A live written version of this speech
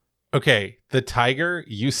Okay, the tiger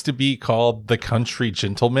used to be called the Country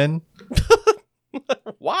Gentleman.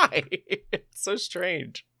 Why? It's so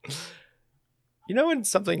strange. You know when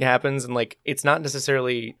something happens and like it's not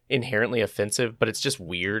necessarily inherently offensive, but it's just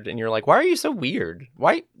weird and you're like, why are you so weird?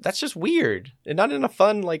 Why? That's just weird. And not in a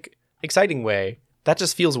fun, like, exciting way. That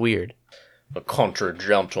just feels weird. A country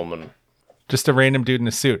gentleman. Just a random dude in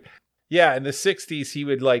a suit. Yeah, in the 60s, he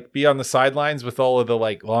would like be on the sidelines with all of the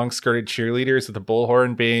like long skirted cheerleaders with the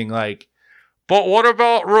bullhorn being like, but what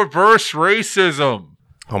about reverse racism?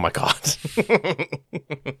 Oh my God.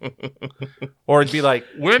 Or it'd be like,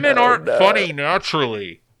 women aren't funny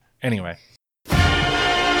naturally. Anyway.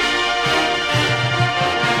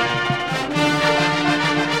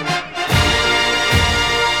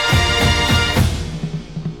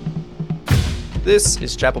 This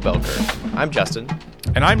is Chapel Bell Curve. I'm Justin.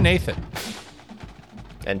 And I'm Nathan.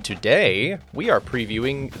 And today we are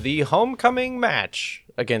previewing the homecoming match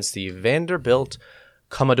against the Vanderbilt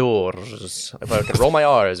Commodores. If I could roll my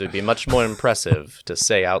R's, it would be much more impressive to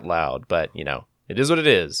say out loud, but, you know, it is what it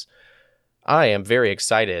is. I am very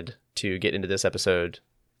excited to get into this episode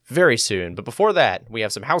very soon, but before that, we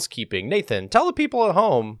have some housekeeping. Nathan, tell the people at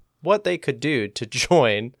home what they could do to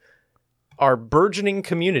join our burgeoning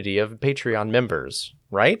community of Patreon members,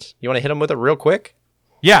 right? You want to hit them with it real quick?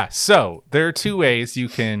 Yeah, so there are two ways you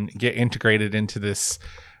can get integrated into this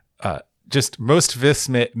just most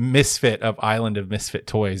misfit of Island of Misfit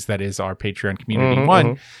Toys that is our Patreon community.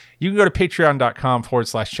 You can go to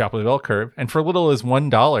patreon.com/Chapel of the Bell Curve, and for a little as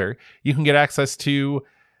 $1, you can get access to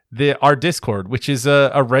our Discord, which is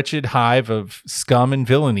a wretched hive of scum and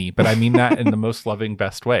villainy, but I mean that in the most loving,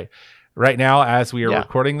 best way. Right now, as we are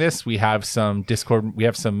recording this, we have some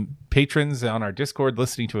patrons on our Discord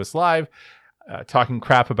listening to us live, talking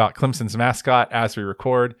crap about Clemson's mascot as we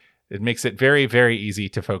record. It makes it very, very easy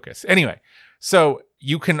to focus. Anyway, so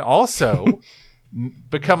you can also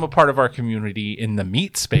become a part of our community in the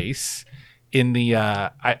meat space, in the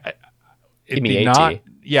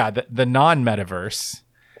non-metaverse,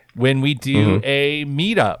 when we do a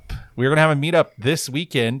meetup. We're going to have a meetup this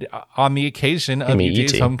weekend on the occasion of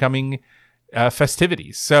UGA's homecoming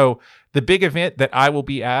festivities. So the big event that I will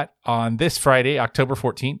be at on this Friday, October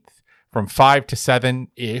 14th, from 5 to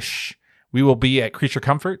 7-ish, we will be at Creature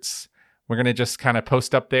Comforts. We're going to just kind of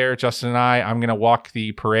post up there, Justin and I'm going to walk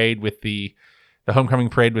the parade with the homecoming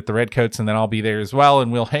parade with the Redcoats, and then I'll be there as well.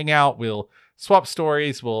 And we'll hang out. We'll swap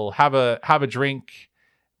stories. We'll have a drink.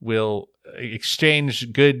 We'll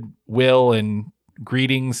exchange goodwill and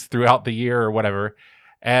greetings throughout the year or whatever.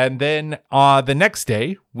 And then the next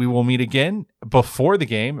day, we will meet again before the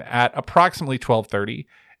game at approximately 12:30.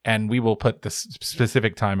 And we will put the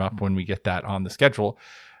specific time up when we get that on the schedule.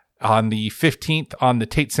 On the 15th, on the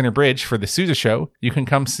Tate Center Bridge for the Sousa Show, you can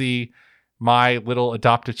come see my little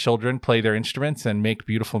adopted children play their instruments and make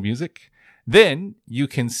beautiful music. Then you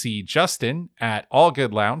can see Justin at All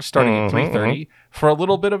Good Lounge starting at 3:30 for a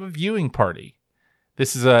little bit of a viewing party.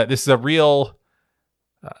 This is a real,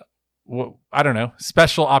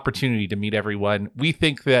 special opportunity to meet everyone. We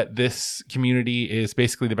think that this community is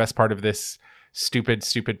basically the best part of this stupid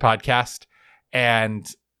podcast, and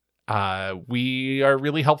we are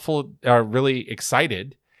really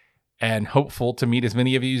excited and hopeful to meet as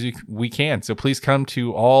many of you as we can. So please come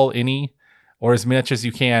to any or as much as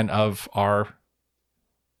you can of our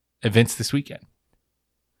events this weekend.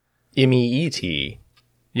 MEET.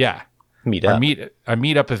 Yeah. Meetup. Our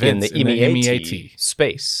meetup events in the MEAT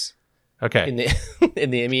space. Okay.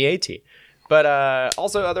 In the MEAT. But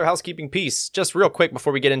also other housekeeping piece, just real quick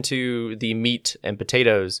before we get into the meat and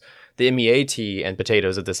potatoes, the MEAT and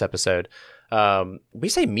potatoes of this episode. We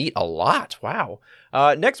say meat a lot. Wow.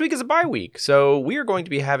 Next week is a bye week, so we are going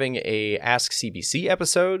to be having a Ask CBC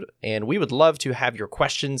episode, and we would love to have your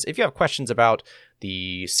questions. If you have questions about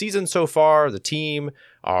the season so far, the team,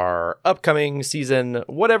 our upcoming season,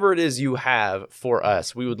 whatever it is you have for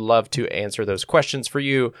us, we would love to answer those questions for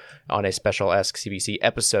you on a special Ask CBC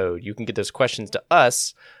episode. You can get those questions to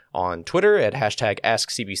us on Twitter at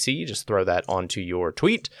 #AskCBC. Just throw that onto your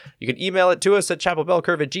tweet. You can email it to us at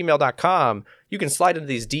chapelbellcurve@gmail.com. You can slide into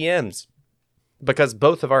these DMs because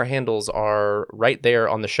both of our handles are right there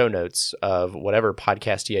on the show notes of whatever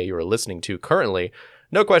podcast you are listening to currently.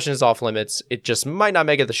 No question is off limits. It just might not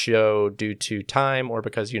make it the show due to time or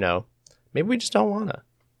because, maybe we just don't want to.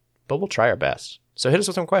 But we'll try our best. So hit us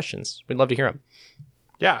with some questions. We'd love to hear them.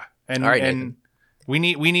 Yeah. And, all right, and we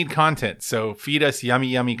need content. So feed us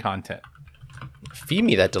yummy content. Feed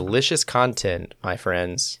me that delicious content, my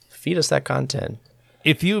friends. Feed us that content.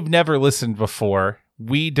 If you've never listened before,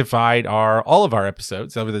 we divide all of our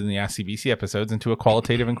episodes, other than the Ask CBC episodes, into a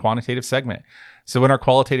qualitative and quantitative segment. So in our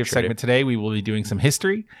qualitative segment today, we will be doing some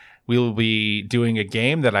history. We will be doing a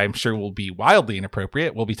game that I'm sure will be wildly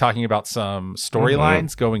inappropriate. We'll be talking about some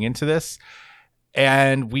storylines going into this.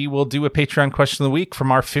 And we will do a Patreon question of the week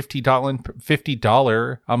from our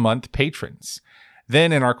 $50 a month patrons.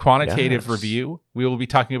 Then in our quantitative review, we will be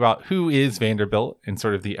talking about who is Vanderbilt in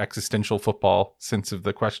sort of the existential football sense of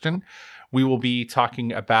the question. We will be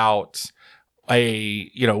talking about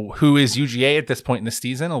who is UGA at this point in the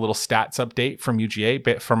season, a little stats update from UGA,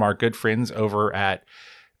 but from our good friends over at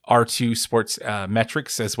R2 Sports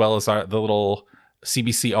Metrics, as well as the little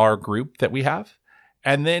CBCR group that we have.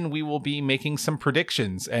 And then we will be making some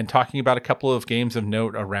predictions and talking about a couple of games of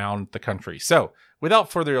note around the country. So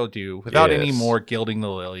without further ado, without any more gilding the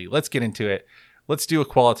lily, let's get into it. Let's do a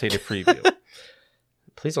qualitative preview.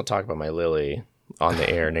 Please don't talk about my lily on the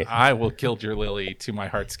air, Nathan. I will gild your lily to my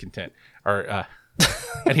heart's content.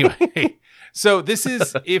 Anyway, so this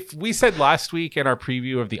is, if we said last week in our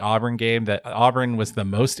preview of the Auburn game that Auburn was the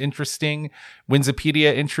most interesting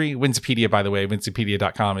Winsipedia entry. Winsipedia, by the way,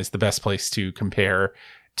 Winsipedia.com is the best place to compare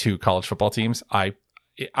to college football teams.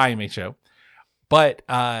 IMHO. But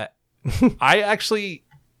I actually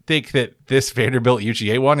think that this Vanderbilt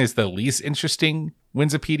UGA one is the least interesting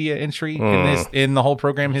Winsipedia entry in the whole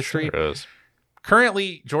program history. Sure is.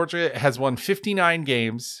 Currently, Georgia has won 59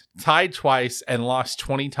 games, tied twice, and lost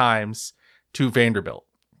 20 times to Vanderbilt.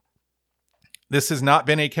 This has not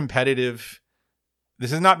been a competitive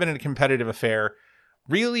affair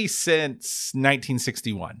really since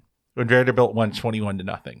 1961, when Vanderbilt won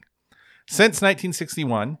 21-0. Since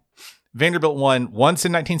 1961, Vanderbilt won once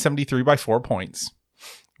in 1973 by 4 points,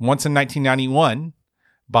 once in 1991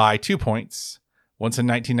 by 2 points, once in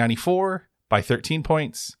 1994 by 13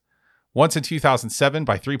 points, once in 2007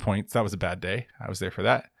 by 3 points. That was a bad day. I was there for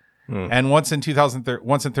that. And once in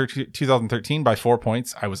 2013 by 4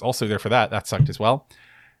 points. I was also there for that. That sucked as well.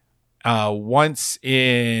 Once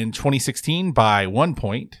in 2016 by 1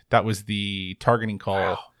 point. That was the targeting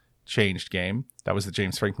call changed game. That was the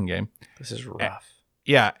James Franklin game. This is rough.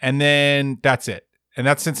 Yeah. And then that's it. And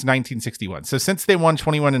that's since 1961. So since they won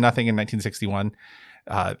 21-0 in 1961,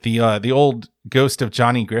 the old ghost of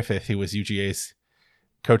Johnny Griffith, who was UGA's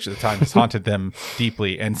coach at the time, has haunted them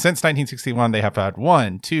deeply. And since 1961, they have had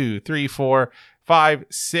 1, 2, 3, 4, 5,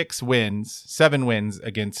 6 wins, 7 wins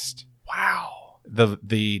against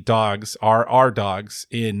the dogs, our dogs,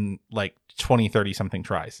 in like 20, 30 something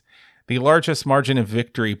tries. The largest margin of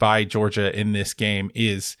victory by Georgia in this game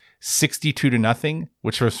is 62-0,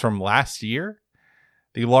 which was from last year.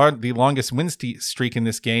 The longest win streak in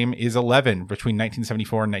this game is 11 between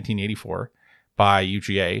 1974 and 1984 by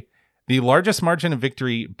UGA. The largest margin of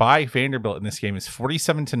victory by Vanderbilt in this game is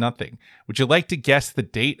 47-0. Would you like to guess the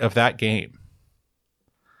date of that game?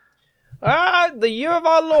 The year of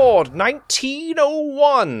our Lord,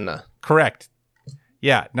 1901. Correct.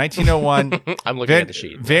 Yeah, 1901. I'm looking at the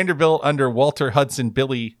sheet. Vanderbilt under Walter Hudson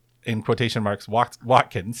Billy, in quotation marks,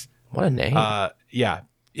 Watkins. What a name.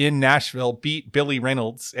 In Nashville, beat Billy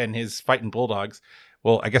Reynolds and his Fighting Bulldogs.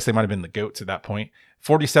 Well, I guess they might have been the GOATs at that point.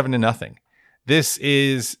 47-0. This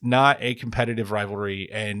is not a competitive rivalry,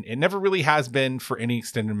 and it never really has been for any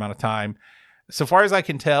extended amount of time. So far as I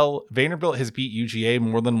can tell, Vanderbilt has beat UGA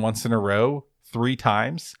more than once in a row, 3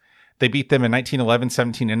 times. They beat them in 1911,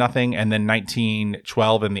 17-0, and then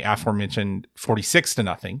 1912 in the aforementioned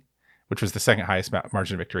 46-0, which was the second highest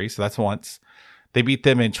margin of victory. So that's once. They beat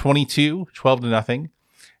them in 22, 12-0,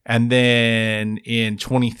 and then in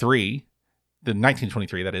 23, the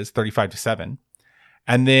 1923, that is, 35-7.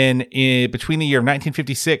 And then between the year of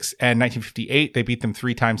 1956 and 1958, they beat them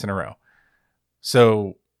 3 times in a row.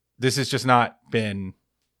 So this has just not been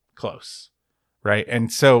close, right?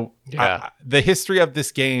 And so the history of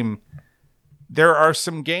this game, there are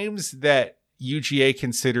some games that UGA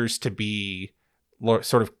considers to be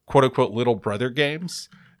sort of quote unquote little brother games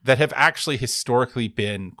that have actually historically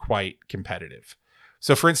been quite competitive.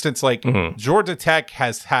 So for instance, like Georgia Tech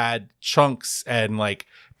has had chunks and like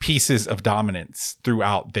pieces of dominance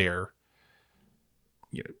throughout their,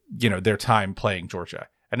 their time playing Georgia.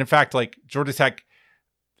 And in fact, like Georgia Tech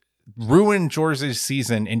ruined Georgia's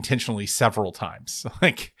season intentionally several times.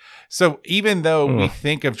 So even though we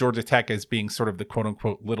think of Georgia Tech as being sort of the quote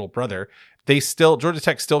unquote little brother, Georgia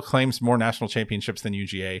Tech still claims more national championships than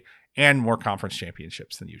UGA and more conference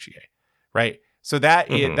championships than UGA. Right. So that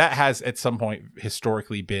has at some point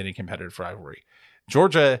historically been a competitive rivalry.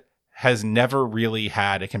 Georgia has never really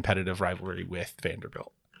had a competitive rivalry with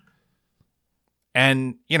Vanderbilt.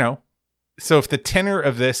 And, So if the tenor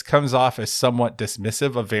of this comes off as somewhat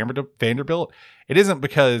dismissive of Vanderbilt, it isn't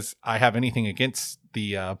because I have anything against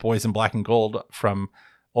the boys in black and gold from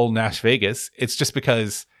old Nash Vegas. It's just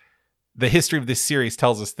because the history of this series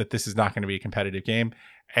tells us that this is not going to be a competitive game.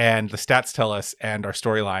 And the stats tell us, and our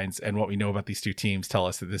storylines and what we know about these two teams tell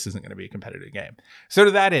us that this isn't going to be a competitive game. So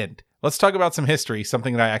to that end, let's talk about some history,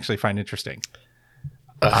 something that I actually find interesting.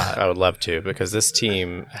 I would love to, because this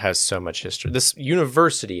team has so much history. This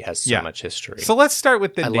university has so much history. So let's start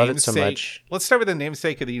with the namesake. Love it so much. Let's start with the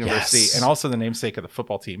namesake of the university and also the namesake of the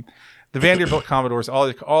football team. The Vanderbilt Commodores are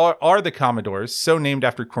the Commodores, so named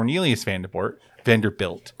after Cornelius Vanderbilt,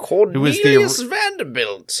 Vanderbilt, who was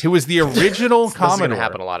the original Commodore. This is gonna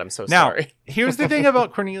happen a lot. I'm so now, sorry. Here's the thing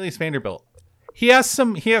about Cornelius Vanderbilt. He has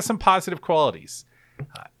some positive qualities,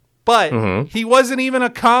 but he wasn't even a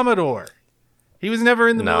Commodore. He was never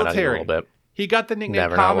in the military. Not even a little bit. He got the nickname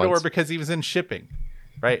Commodore because he was in shipping,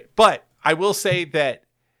 right? But I will say that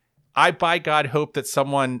I, by God, hope that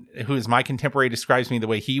someone who is my contemporary describes me the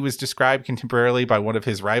way he was described contemporarily by one of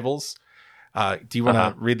his rivals. Do you want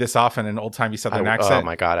to read this off in an old-timey Southern accent? Oh,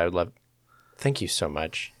 my God. I would love... Thank you so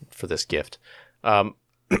much for this gift.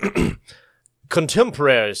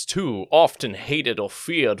 Contemporaries, too, often hated or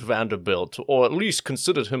feared Vanderbilt, or at least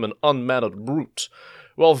considered him an unmannered brute.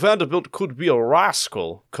 While Vanderbilt could be a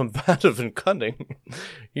rascal, combative and cunning,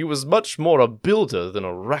 he was much more a builder than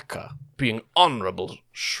a wrecker, being honorable,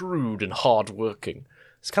 shrewd, and hard-working.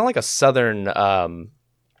 It's kind of like a Southern...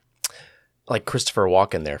 like Christopher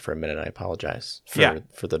Walken there for a minute. I apologize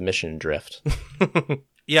for the mission drift.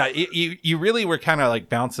 Yeah, you really were kind of like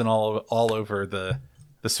bouncing all over the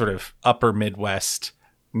sort of upper Midwest,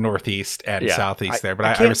 Northeast, and Southeast there,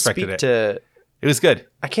 but I respected it. It was good.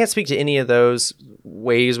 I can't speak to any of those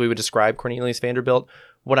ways we would describe Cornelius Vanderbilt.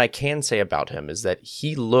 What I can say about him is that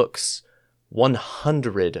he looks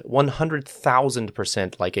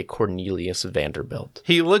 100,000% like a Cornelius Vanderbilt.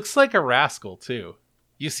 He looks like a rascal too.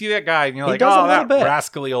 You see that guy and you're like, oh, that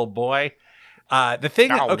rascally old boy. The thing,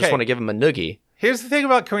 I just want to give him a noogie. Here's the thing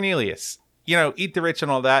about Cornelius. Eat the rich and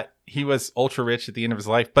all that. He was ultra rich at the end of his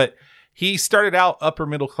life, but he started out upper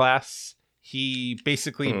middle class. He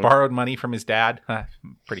basically borrowed money from his dad.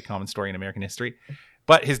 Pretty common story in American history.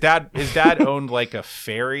 But his dad owned like a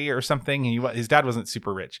ferry or something. His dad wasn't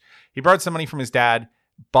super rich. He borrowed some money from his dad,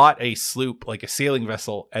 bought a sloop, like a sailing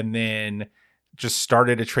vessel, and then just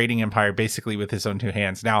started a trading empire basically with his own two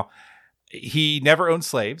hands. Now, he never owned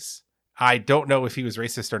slaves. I don't know if he was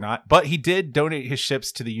racist or not, but he did donate his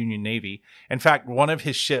ships to the Union Navy. In fact, one of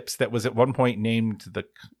his ships that was at one point named the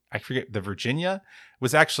Virginia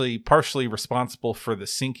was actually partially responsible for the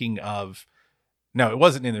sinking of... No, it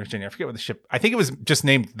wasn't in the Virginia. I forget what the ship... I think it was just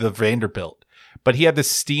named the Vanderbilt. But he had this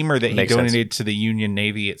steamer that he donated to the Union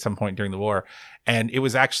Navy at some point during the war. And it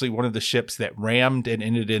was actually one of the ships that rammed and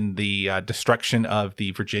ended in the destruction of the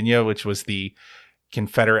Virginia, which was the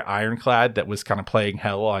Confederate ironclad that was kind of playing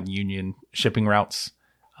hell on Union shipping routes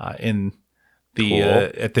in the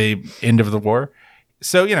at the end of the war.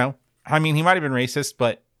 So, he might have been racist,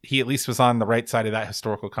 but he at least was on the right side of that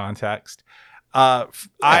historical context.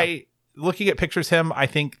 Looking at pictures of him, I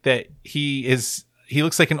think that he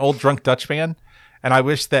looks like an old drunk Dutch man. And I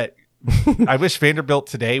wish Vanderbilt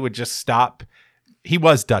today would just stop. He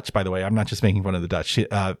was Dutch, by the way. I'm not just making fun of the Dutch.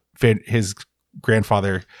 His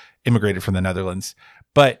grandfather immigrated from the Netherlands,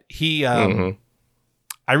 but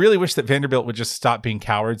I really wish that Vanderbilt would just stop being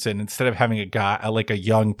cowards. And instead of having a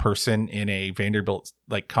young person in a Vanderbilt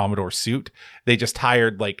like Commodore suit, they just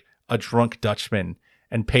hired like a drunk Dutchman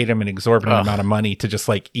and paid him an exorbitant amount of money to just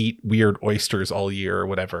like eat weird oysters all year or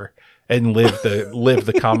whatever and live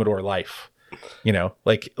the Commodore life.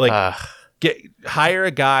 Hire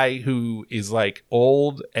a guy who is like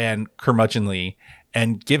old and curmudgeonly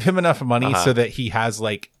and give him enough money so that he has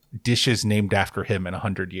like dishes named after him in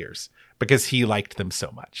 100 years because he liked them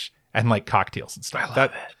so much and like cocktails and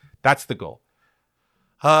stuff. That's the goal.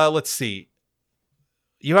 Let's see.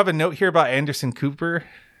 You have a note here about Anderson Cooper.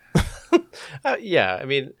 Yeah, I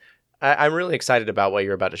mean, I'm really excited about what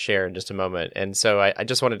you're about to share in just a moment. And so I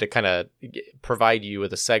just wanted to kind of provide you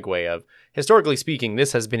with a segue of, historically speaking,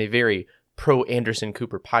 this has been a very pro-Anderson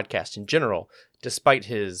Cooper podcast in general, despite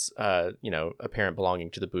his, apparent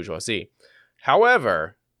belonging to the bourgeoisie.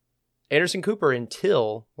 However, Anderson Cooper,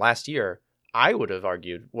 until last year, I would have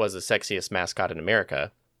argued was the sexiest mascot in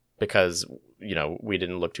America because, we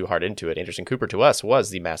didn't look too hard into it. Anderson Cooper, to us, was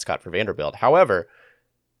the mascot for Vanderbilt. However,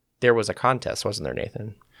 there was a contest, wasn't there,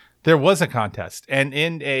 Nathan? There was a contest, and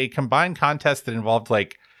in a combined contest that involved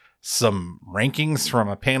like some rankings from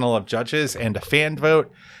a panel of judges and a fan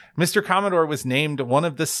vote, Mr. Commodore was named one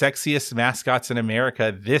of the sexiest mascots in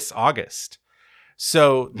America this August.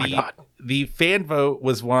 So the fan vote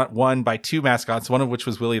was won by 2 mascots, one of which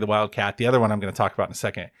was Willie the Wildcat. The other one I'm going to talk about in a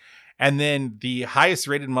second. And then the highest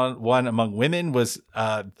rated one among women was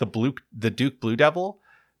the Duke Blue Devil.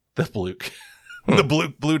 The Blue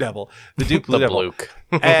Devil. The Duke Blue Devil.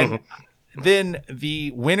 And then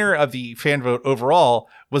the winner of the fan vote overall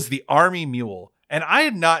was the Army Mule. And I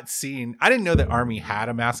didn't know that Army had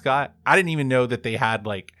a mascot. I didn't even know that they had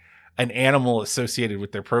like an animal associated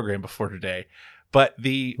with their program before today. But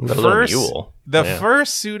the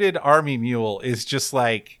first suited Army Mule is just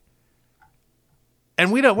like,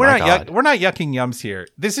 and we're not yucking yums here.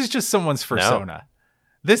 This is just someone's persona. No.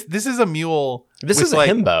 This is a mule. This is like,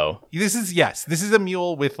 a himbo. This is a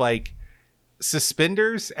mule with like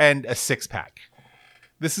suspenders and a 6-pack.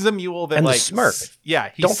 This is a mule that and like the smirk.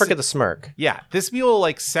 Don't forget the smirk. Yeah, this mule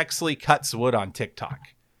like sexily cuts wood on TikTok.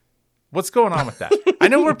 What's going on with that? I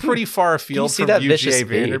know we're pretty far afield from UGA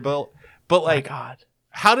Vanderbilt, but like, God,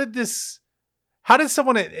 how did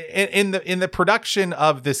someone in the production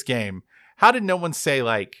of this game? How did no one say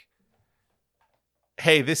like,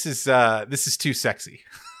 "Hey, this is too sexy"?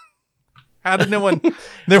 How did no one?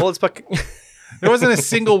 There wasn't a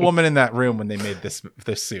single woman in that room when they made this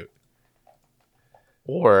suit.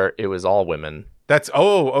 Or it was all women.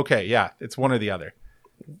 Okay, yeah. It's one or the other.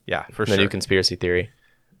 Yeah, for sure. The new conspiracy theory.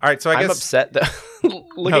 All right, so I'm upset that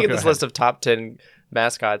looking at this list of top 10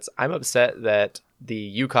 mascots, I'm upset that the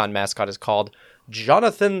Yukon mascot is called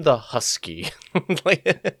Jonathan the Husky. Like,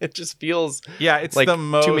 it just feels it's like the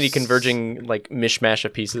most too many converging like mishmash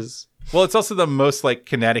of pieces. Well, it's also the most like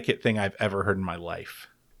Connecticut thing I've ever heard in my life.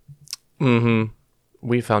 Mm-hmm.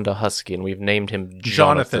 We found a husky and we've named him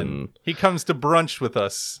Jonathan. He comes to brunch with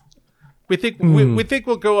us. We think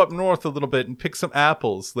we'll go up north a little bit and pick some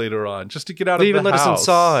apples later on, just to get out of the house. They even let us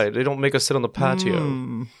inside. They don't make us sit on the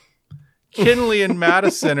patio. Kinley and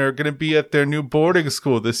Madison are going to be at their new boarding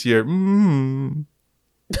school this year.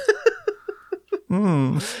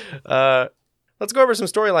 Let's go over some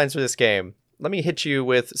storylines for this game. Let me hit you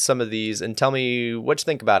with some of these and tell me what you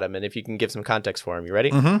think about them and if you can give some context for them. You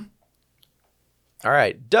ready? Mm-hmm. All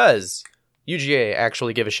right. Does UGA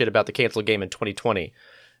actually give a shit about the canceled game in 2020?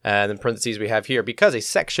 And in parentheses we have here, because a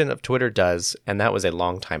section of Twitter does, and that was a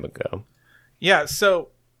long time ago. Yeah, so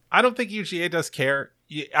I don't think UGA does care.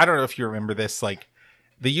 I don't know if you remember this. Like,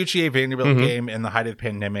 the UGA Vanderbilt game in the height of the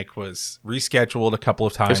pandemic was rescheduled a couple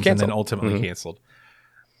of times and then ultimately canceled.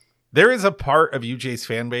 There is a part of UGA's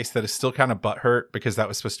fan base that is still kind of butthurt because that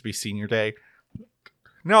was supposed to be senior day.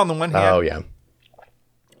 Now, on the one hand,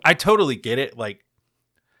 I totally get it. Like,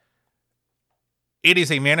 it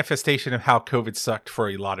is a manifestation of how COVID sucked for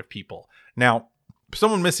a lot of people. Now,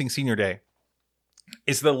 someone missing senior day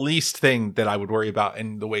is the least thing that I would worry about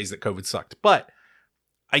in the ways that COVID sucked. But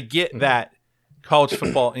I get that college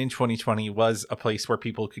football in 2020 was a place where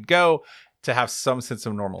people could go to have some sense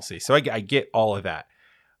of normalcy. So I get all of that.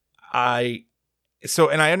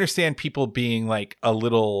 And I understand people being like I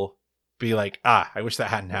wish that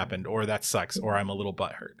hadn't happened, or that sucks, or I'm a little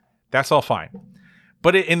butthurt. That's all fine.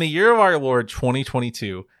 But in the year of our Lord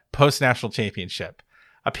 2022, post-national championship,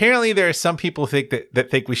 apparently there are some people that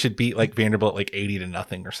think we should beat like Vanderbilt like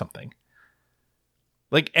 80-0 or something.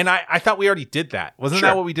 Like, and I thought we already did that. Wasn't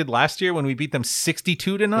that what we did last year when we beat them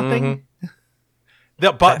 62-0? Mm-hmm.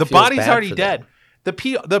 The body's already dead.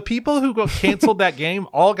 The people who canceled that game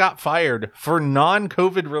all got fired for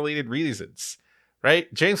non-COVID related reasons,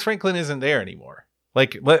 right? James Franklin isn't there anymore.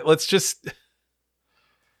 Like, let's just.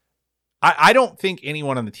 I don't think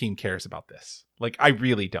anyone on the team cares about this. Like, I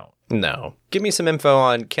really don't. No. Give me some info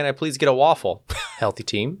on, can I please get a waffle? Healthy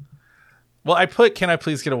team. Well, I put, can I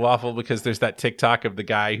please get a waffle? Because there's that TikTok of the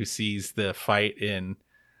guy who sees the fight in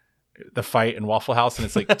Waffle House, and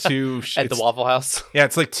it's like two at the Waffle House. Yeah,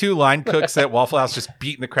 it's like 2 line cooks at Waffle House just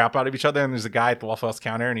beating the crap out of each other, and there's a guy at the Waffle House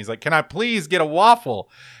counter, and he's like, "Can I please get a waffle?"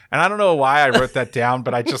 And I don't know why I wrote that down,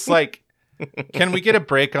 but I just like, can we get a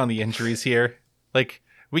break on the injuries here? Like,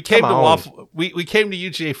 we came to we came to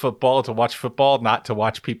UGA football to watch football, not to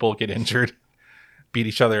watch people get injured, beat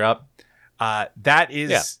each other up. That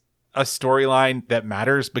is a storyline that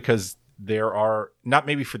matters because there are, not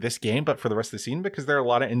maybe for this game, but for the rest of the season, because there are a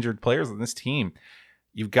lot of injured players on this team.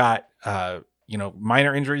 You've got,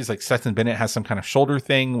 minor injuries, like Stetson Bennett has some kind of shoulder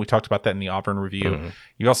thing. We talked about that in the Auburn review. Mm-hmm.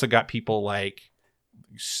 You also got people like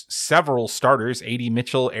several starters. A.D.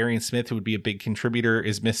 Mitchell, Arian Smith, who would be a big contributor,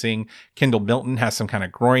 is missing. Kendall Milton has some kind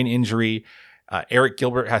of groin injury. Eric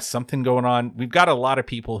Gilbert has something going on. We've got a lot of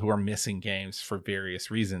people who are missing games for various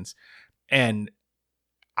reasons. And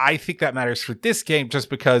I think that matters for this game just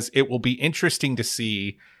because it will be interesting to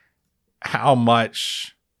see how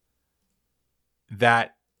much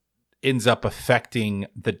that ends up affecting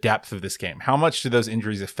the depth of this game. How much do those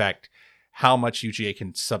injuries affect how much UGA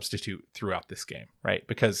can substitute throughout this game, right?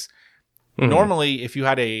 Because normally if you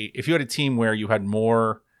had a team where you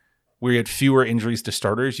had fewer injuries to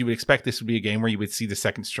starters, you would expect this would be a game where you would see the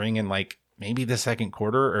second string in like maybe the second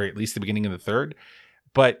quarter or at least the beginning of the third.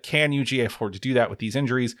 But can UGA afford to do that with these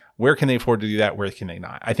injuries? Where can they afford to do that? Where can they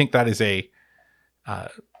not? I think that is a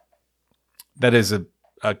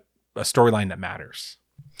storyline that matters.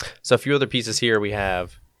 So a few other pieces here. We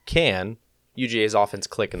have, can UGA's offense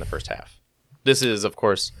click in the first half? This is, of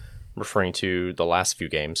course, referring to the last few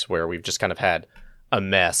games where we've just kind of had a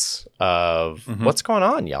mess of what's going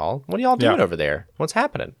on, y'all? What are y'all doing over there? What's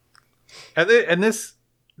happening? And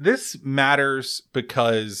this matters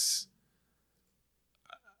because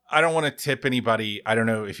I don't want to tip anybody. I don't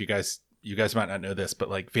know if you guys might not know this, but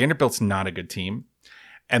like Vanderbilt's not a good team,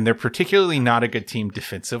 and they're particularly not a good team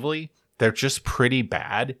defensively. They're just pretty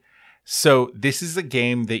bad. So this is a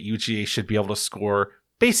game that UGA should be able to score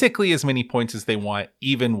basically as many points as they want,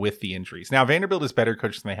 even with the injuries. Now, Vanderbilt is better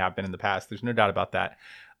coached than they have been in the past. There's no doubt about that.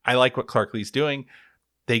 I like what Clark Lea's doing.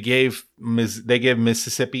 They gave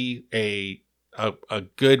Mississippi a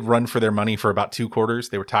good run for their money for about 2 quarters.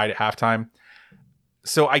 They were tied at halftime.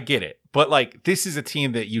 So I get it. But like, this is a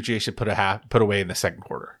team that UGA should put away in the second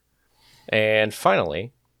quarter. And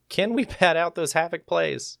finally, can we pad out those havoc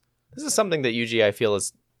plays? This is something that UGA, I feel,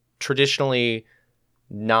 is traditionally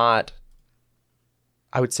not,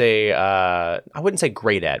 I would say, I wouldn't say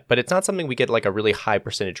great at, but it's not something we get like a really high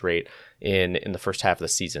percentage rate in the first half of the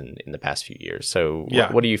season in the past few years. So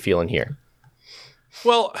what are you feeling here?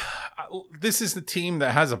 Well, this is the team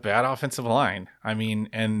that has a bad offensive line. I mean,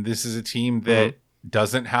 and this is a team that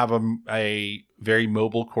doesn't have a very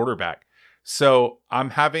mobile quarterback. So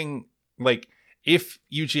I'm having, like, if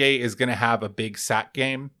UGA is going to have a big sack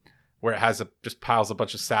game where it has just piles a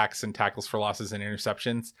bunch of sacks and tackles for losses and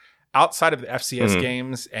interceptions, outside of the FCS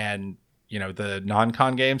games and, the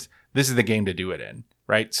non-con games, this is the game to do it in,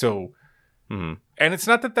 right? So, and it's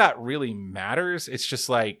not that really matters. It's just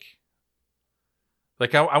like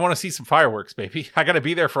I want to see some fireworks, baby. I got to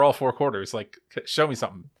be there for all 4 quarters. Like, show me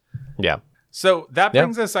something. Yeah. So that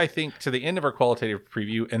brings us, I think, to the end of our qualitative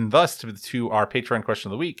preview, and thus to our Patreon question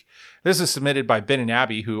of the week. This is submitted by Ben and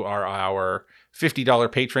Abby, who are our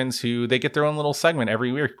 $50 patrons, who they get their own little segment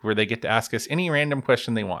every week where they get to ask us any random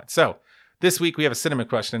question they want. So this week we have a cinema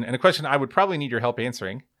question, and a question I would probably need your help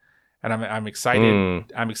answering, and I'm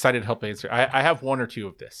excited. I'm excited to help answer. I have 1 or 2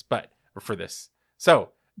 of this, for this. So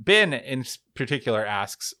Ben in particular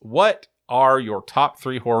asks, what are your top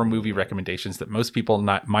 3 horror movie recommendations that most people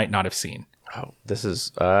might not have seen? Oh, this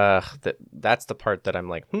is that's the part that I'm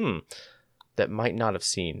like, that might not have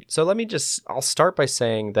seen. So I'll start by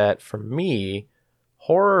saying that for me,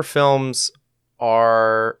 horror films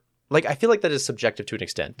are like, I feel like that is subjective to an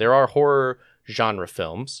extent. There are horror genre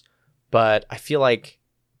films, but I feel like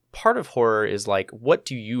part of horror is like, what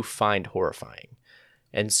do you find horrifying?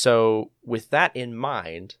 And so with that in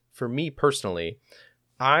mind, for me personally,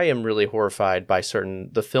 I am really horrified by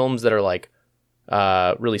the films that are like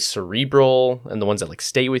really cerebral and the ones that like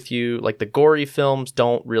stay with you. Like the gory films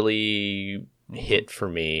don't really hit for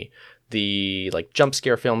me. The like jump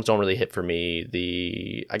scare films don't really hit for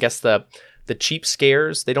me. I guess the cheap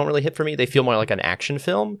scares, they don't really hit for me. They feel more like an action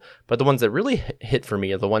film. But the ones that really hit for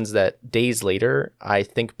me are the ones that days later I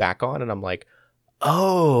think back on and I'm like,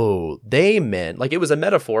 oh, they meant like it was a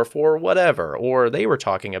metaphor for whatever, or they were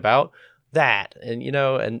talking about that. And,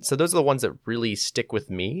 and so those are the ones that really stick with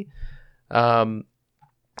me. I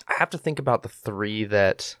have to think about the 3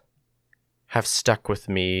 that have stuck with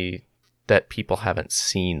me that people haven't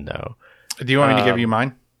seen, though. Do you want me to give you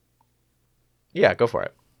mine? Yeah, go for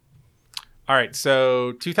it. All right.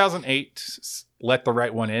 So 2008, Let the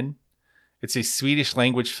Right One In. It's a Swedish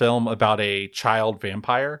language film about a child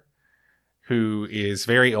vampire who is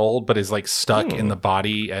very old, but is like stuck in the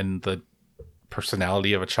body and the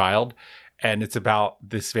personality of a child. And it's about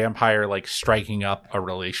this vampire like striking up a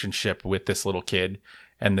relationship with this little kid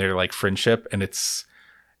and their like friendship. And it's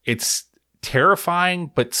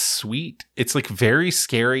terrifying, but sweet. It's like very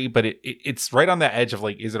scary, but it's right on the edge of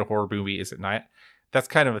like, is it a horror movie? Is it not? That's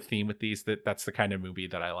kind of a theme with these, that's the kind of movie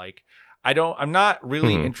that I like. I'm not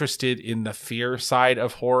really interested in the fear side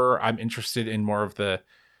of horror. I'm interested in more of the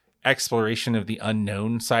exploration of the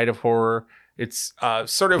unknown side of horror. It's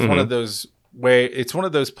sort of one of those it's one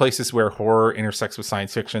of those places where horror intersects with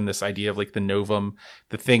science fiction, this idea of like the novum,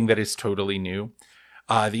 the thing that is totally new.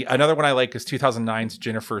 Another one I like is 2009's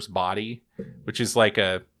Jennifer's Body, which is like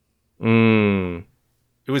it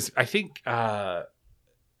was, I think,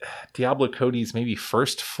 Diablo Cody's maybe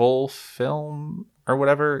first full film or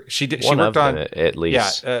whatever. She worked on at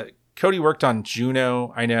least. Yeah, Cody worked on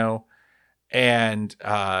Juno, I know, and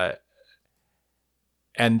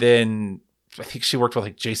then I think she worked with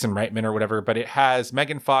like Jason Reitman or whatever. But it has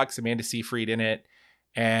Megan Fox, Amanda Seyfried in it,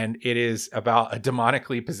 and it is about a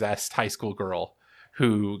demonically possessed high school girl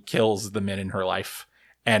who kills the men in her life,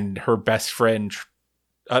 and her best friend,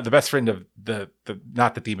 the best friend of the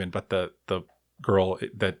not the demon, but the girl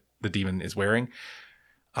that the demon is wearing,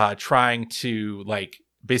 trying to like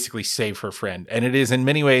basically save her friend. And it is in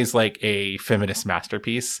many ways like a feminist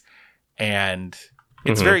masterpiece, and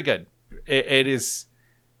it's very good. It is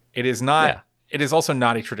not. Yeah. It is also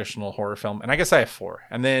not a traditional horror film. And I guess I have 4.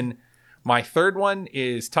 And then my third one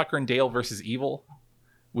is Tucker and Dale versus Evil,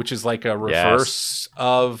 which is like a reverse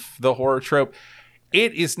of the horror trope.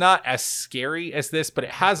 It is not as scary as this, but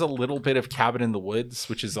it has a little bit of Cabin in the Woods,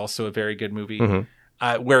 which is also a very good movie,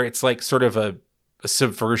 where it's like sort of a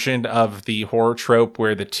subversion of the horror trope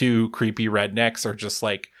where the two creepy rednecks are just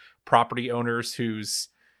like property owners whose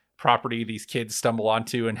property these kids stumble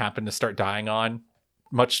onto and happen to start dying on,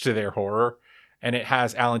 much to their horror. And it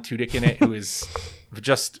has Alan Tudyk in it, who is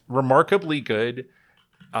just remarkably good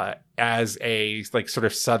as a like sort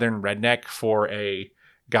of southern redneck for a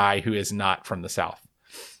guy who is not from the South.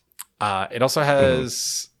 It also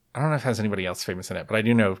has, I don't know if it has anybody else famous in it, but I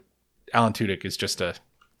do know Alan Tudyk is just a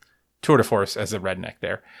tour de force as a redneck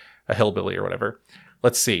there, a hillbilly or whatever.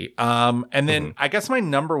 Let's see. And then I guess my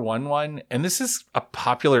number one, and this is a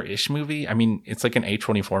popular-ish movie. I mean, it's like an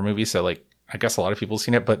A24 movie, so like I guess a lot of people have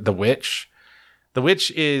seen it, but The Witch. The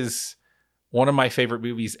Witch is one of my favorite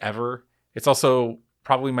movies ever. It's also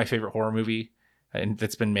probably my favorite horror movie and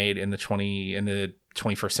that's been made in the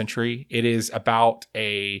 21st century. It is about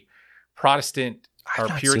a Protestant or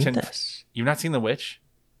Puritan. You've not seen The Witch?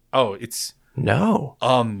 Oh, it's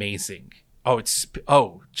amazing.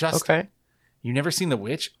 Okay. You never seen The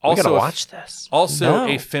Witch? Also, we gotta watch this. Also,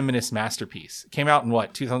 a feminist masterpiece. It came out in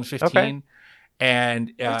 2015. Okay.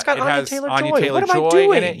 And it's got Anya Taylor-Joy. What am I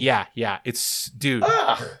doing? In it. Yeah. It's dude.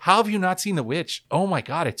 Ugh. How have you not seen The Witch? Oh my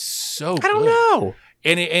God, it's so good. I don't know.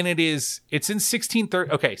 And it's in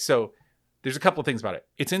 1630. Okay, so there's a couple of things about it.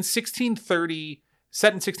 It's in 1630, set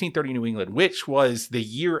in 1630 New England, which was the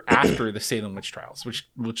year after the Salem witch trials, which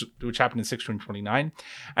happened in 1629.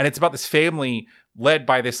 And it's about this family led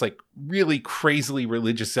by this like really crazily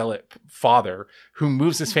religious zealot father who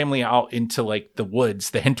moves his family out into like the woods,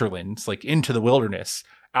 the hinterlands, like into the wilderness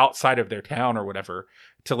outside of their town or whatever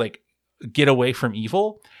to like get away from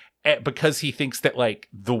evil, because he thinks that like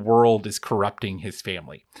the world is corrupting his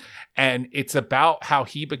family. And it's about how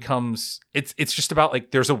he becomes, it's just about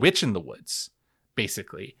like there's a witch in the woods,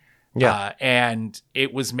 basically. Yeah. And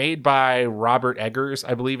it was made by Robert Eggers,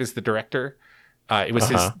 I believe, is the director. It was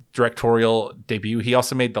his directorial debut. He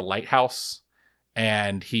also made The Lighthouse,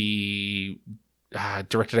 and he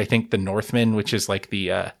directed, I think, The Northman, which is like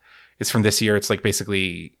it's from this year. It's like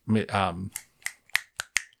basically, I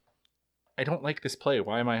don't like this play.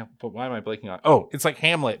 Why am I blanking on? Oh, it's like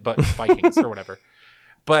Hamlet, but Vikings or whatever.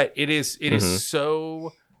 But it is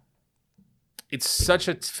so. It's such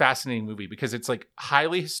a fascinating movie because it's like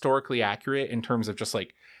highly historically accurate in terms of just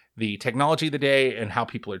like the technology of the day and how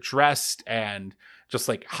people are dressed and just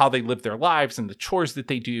like how they live their lives and the chores that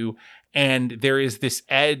they do. And there is this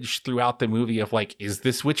edge throughout the movie of like, is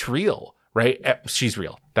this witch real? Right? She's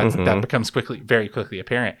real. That becomes very quickly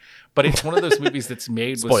apparent. But it's one of those movies that's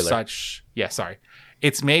made with such,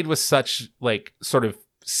 it's made with such like sort of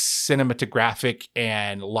cinematographic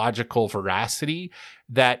and logical veracity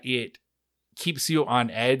that it keeps you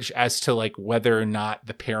on edge as to like whether or not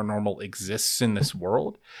the paranormal exists in this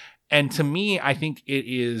world. And to me, I think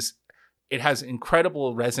it has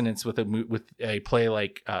incredible resonance with a play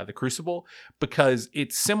like The Crucible, because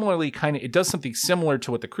it's similarly it does something similar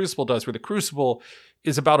to what The Crucible does, where The Crucible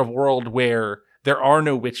is about a world where there are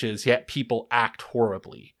no witches, yet people act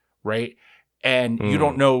horribly, right? And you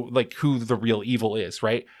don't know like who the real evil is,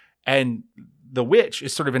 right? And The Witch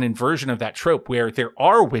is sort of an inversion of that trope where there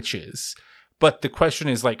are witches, but the question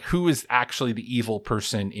is like, who is actually the evil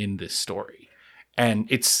person in this story? And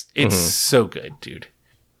it's so good, dude.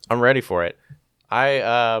 I'm ready for it.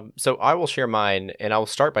 So I will share mine, and I will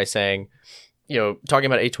start by saying, talking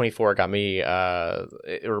about A24 got me,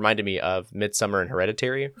 it reminded me of Midsommar and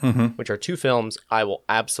Hereditary, which are two films I will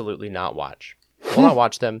absolutely not watch. Will not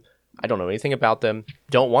watch them. I don't know anything about them.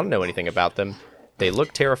 Don't want to know anything about them. They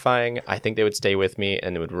look terrifying. I think they would stay with me,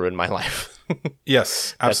 and it would ruin my life.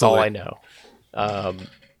 Yes, absolutely. That's all I know.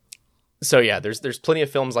 So yeah, there's plenty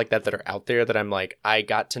of films like that are out there that I'm like, I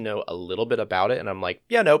got to know a little bit about it, and I'm like,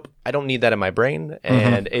 yeah, nope, I don't need that in my brain,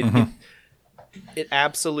 and it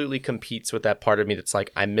absolutely competes with that part of me that's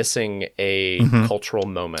like, I'm missing a cultural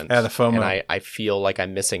moment, the FOMO, and I feel like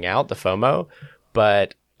I'm missing out, the FOMO,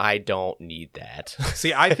 but I don't need that.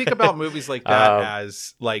 See, I think about movies like that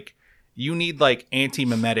as like, you need like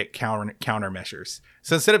anti-mimetic countermeasures.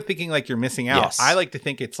 So instead of thinking like you're missing out, I like to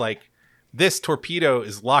think it's like, this torpedo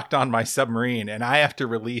is locked on my submarine and I have to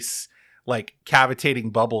release like cavitating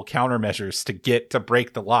bubble countermeasures to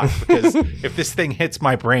break the lock, because if this thing hits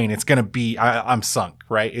my brain, it's going to be, I'm sunk,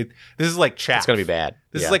 right? This is like chaff. It's going to be bad.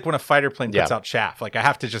 This is like when a fighter plane puts out chaff. Like I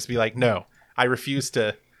have to just be like, no, I refuse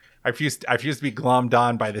to be glommed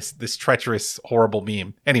on by this treacherous, horrible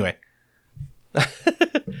meme. Anyway.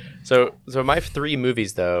 So my 3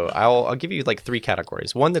 movies though, I'll give you like 3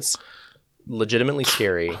 categories. One that's legitimately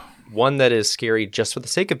scary, one that is scary just for the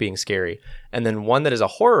sake of being scary, and then one that is a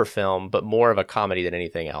horror film but more of a comedy than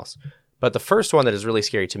anything else. But the first one that is really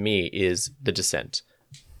scary to me is The Descent.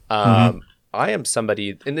 I am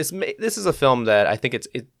somebody, and this is a film that I think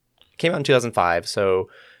it came out in 2005, so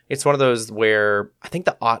it's one of those where I think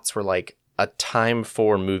the aughts were like a time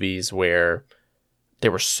for movies where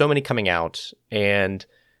there were so many coming out and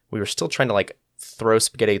we were still trying to like throw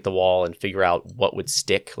spaghetti at the wall and figure out what would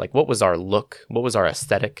stick, like what was our look, what was our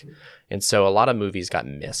aesthetic. And so a lot of movies got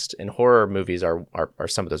missed, and horror movies are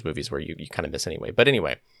some of those movies where you kind of miss anyway. But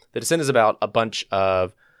anyway, The Descent is about a bunch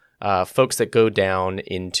of folks that go down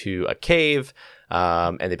into a cave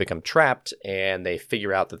and they become trapped, and they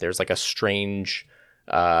figure out that there's like a strange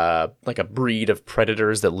like a breed of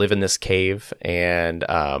predators that live in this cave, and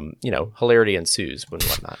hilarity ensues and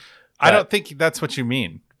whatnot. I don't think that's what you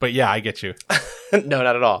mean, but yeah, I get you. No,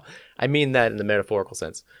 not at all. I mean that in the metaphorical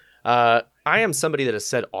sense. I am somebody that has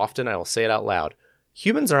said often, I will say it out loud,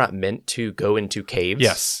 humans are not meant to go into caves.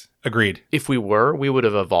 Yes, agreed. If we were, we would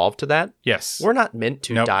have evolved to that. Yes. We're not meant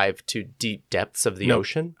to dive to deep depths of the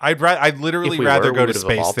ocean. I'd literally rather go to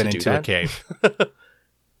space than into a cave.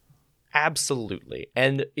 Absolutely.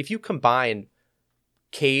 And if you combine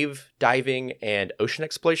cave diving and ocean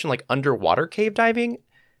exploration, like underwater cave diving,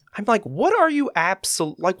 I'm like, what are you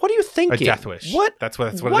what are you thinking? A death wish. What? That's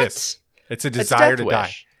what it is. It's a desire to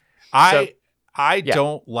die. I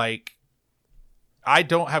don't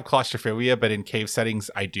have claustrophobia, but in cave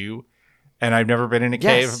settings I do. And I've never been in a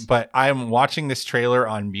cave, but I'm watching this trailer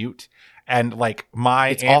on mute, and like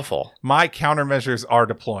it's awful. My countermeasures are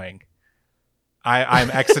deploying. I'm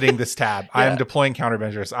exiting this tab. I am deploying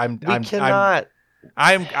countermeasures. I'm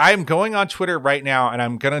going on Twitter right now, and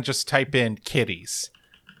I'm gonna just type in kitties.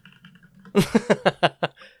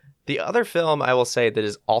 The other film I will say that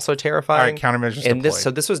is also terrifying. All right, countermeasures. And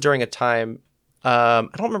this was during a time. I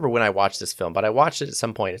don't remember when I watched this film, but I watched it at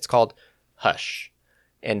some point. It's called Hush,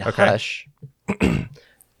 and Hush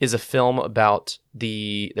is a film about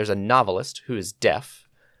there's a novelist who is deaf,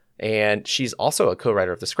 and she's also a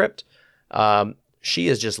co-writer of the script. She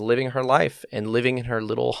is just living her life and living in her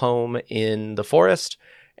little home in the forest,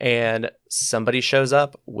 and somebody shows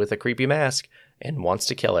up with a creepy mask and wants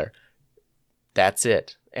to kill her. That's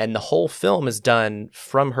it. And the whole film is done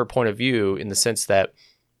from her point of view, in the sense that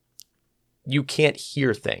you can't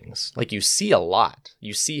hear things. Like, you see a lot.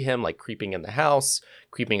 You see him like creeping in the house,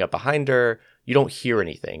 creeping up behind her. You don't hear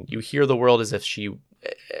anything. You hear the world as she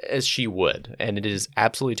would. And it is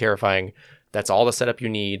absolutely terrifying. That's all the setup you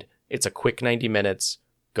need. It's a quick 90 minutes.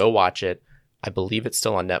 Go watch it. I believe it's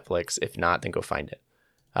still on Netflix. If not, then go find it.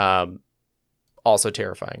 Also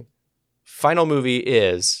terrifying. Final movie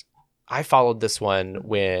is, I followed this one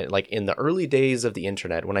when, like, in the early days of the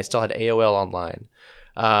internet, when I still had AOL online.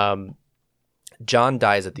 John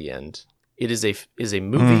dies at the end. It is a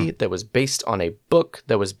movie that was based on a book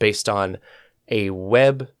that was based on a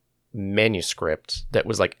web manuscript that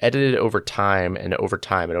was like edited over time and over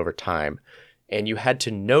time and over time. And you had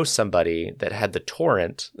to know somebody that had the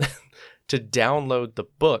torrent to download the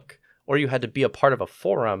book, or you had to be a part of a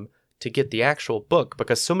forum to get the actual book,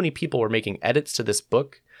 because so many people were making edits to this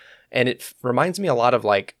book. And it reminds me a lot of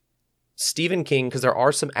like Stephen King, because there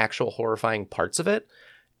are some actual horrifying parts of it.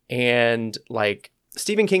 And like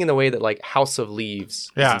Stephen King in the way that like House of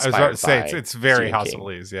Leaves. Yeah, I was about to say it's very Stephen House King. Of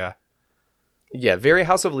Leaves. Yeah. Yeah, very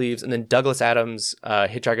House of Leaves. And then Douglas Adams'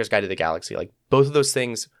 Hitchhiker's Guide to the Galaxy. Like both of those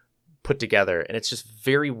things put together. And it's just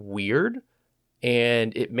very weird.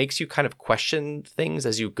 And it makes you kind of question things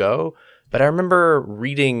as you go. But I remember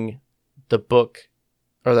reading the book,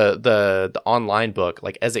 or the online book,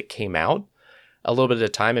 like as it came out. a little bit at a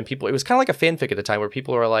time, and it was kind of like a fanfic at the time where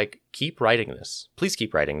people were like, keep writing this. Please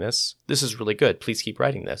keep writing this. This is really good. Please keep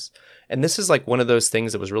writing this. And this is like one of those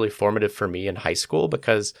things that was really formative for me in high school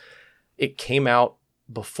because it came out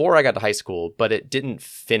before I got to high school, but it didn't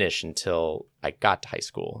finish until I got to high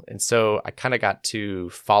school. And so I kind of got to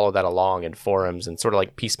follow that along in forums and sort of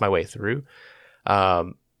like piece my way through.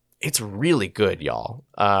 It's really good, y'all.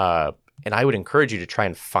 And I would encourage you to try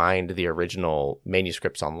and find the original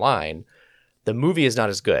manuscripts online. The movie is not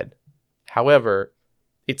as good. However,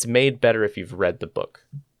 it's made better if you've read the book.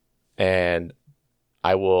 And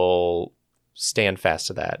I will stand fast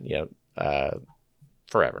to that,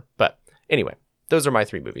 forever. But anyway, those are my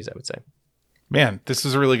 3 movies, I would say. Man, this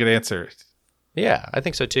is a really good answer. Yeah, I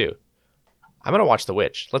think so too. I'm going to watch The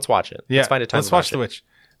Witch. Let's watch it. Yeah, let's find a time let's watch The Witch.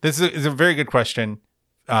 This is a very good question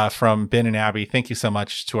from Ben and Abby. Thank you so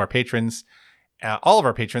much to our patrons. All of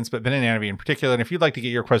our patrons, but Ben and Abby in particular. And if you'd like to get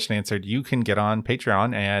your question answered, you can get on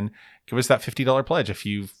Patreon and give us that $50 pledge if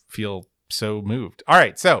you feel so moved. All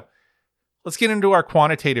right, so let's get into our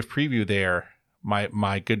quantitative preview there,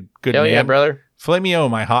 my good Hell man. Yeah, brother. Flamio,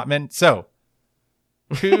 my hot man. So,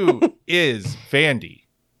 who is Vandy?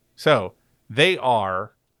 So, they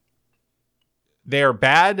are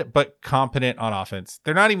bad, but competent on offense.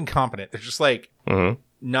 They're not even competent. They're just like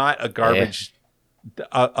not a garbage...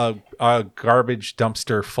 A garbage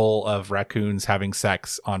dumpster full of raccoons having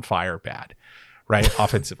sex on fire bad, right?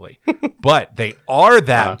 Offensively. But they are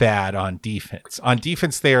that bad on defense. On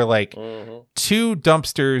defense, they are like 2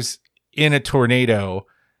 dumpsters in a tornado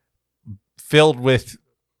filled with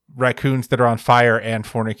raccoons that are on fire and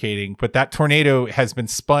fornicating. But that tornado has been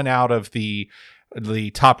spun out of the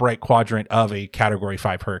top right quadrant of a Category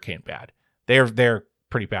 5 hurricane bad. They're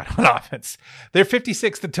pretty bad on offense. They're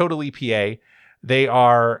 56th in total EPA. They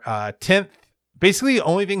are 10th. Basically, the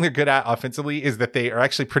only thing they're good at offensively is that they are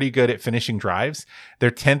actually pretty good at finishing drives. They're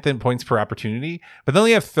 10th in points per opportunity, but they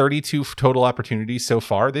only have 32 total opportunities so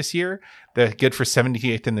far this year. They're good for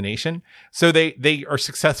 78th in the nation. So they are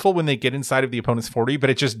successful when they get inside of the opponent's 40, but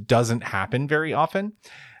it just doesn't happen very often.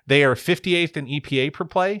 They are 58th in EPA per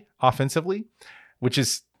play offensively, which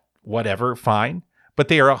is whatever, fine. But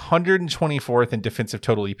they are 124th in defensive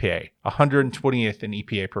total EPA, 120th in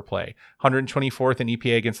EPA per play, 124th in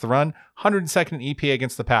EPA against the run, 102nd in EPA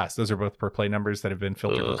against the pass. Those are both per play numbers that have been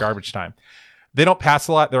filtered for garbage time. They don't pass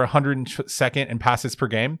a lot. They're 102nd in passes per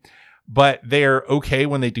game, but they're okay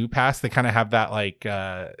when they do pass. They kind of have that like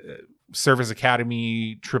Service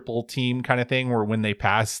Academy triple team kind of thing where when they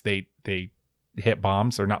pass, they hit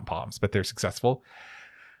bombs, or not bombs, but they're successful.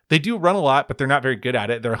 They do run a lot, but they're not very good at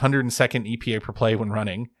it. They're 102nd EPA per play when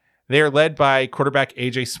running. They are led by quarterback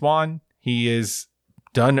AJ Swan. He is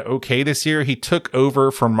done okay this year. He took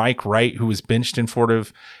over from Mike Wright, who was benched in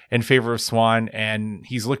favor of Swan, and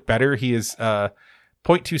he's looked better. He is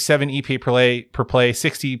 0.27 EPA per play,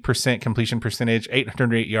 60% completion percentage,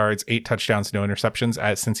 808 yards, 8 touchdowns, no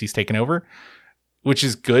interceptions since he's taken over, which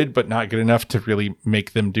is good, but not good enough to really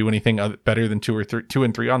make them do anything better than 2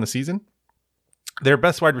 and 3 on the season. Their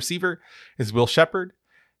best wide receiver is Will Shepard.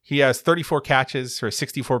 He has 34 catches for a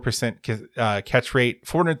 64% catch rate,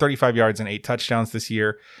 435 yards and 8 touchdowns this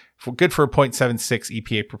year. Good for a 0.76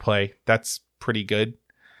 EPA per play. That's pretty good.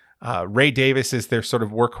 Ray Davis is their sort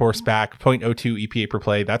of workhorse back, 0.02 EPA per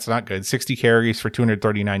play. That's not good. 60 carries for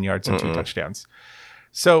 239 yards and 2 touchdowns.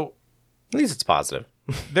 So at least it's positive.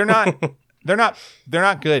 They're not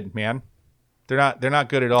good, man. They're not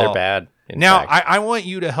good at all. They're bad. Now, I want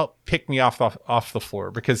you to help pick me off the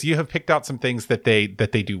floor because you have picked out some things that they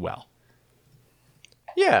do well.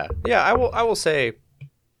 Yeah. I will say,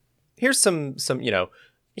 here's some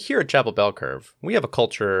here at Chapel Bell Curve, we have a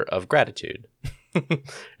culture of gratitude,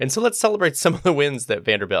 and so let's celebrate some of the wins that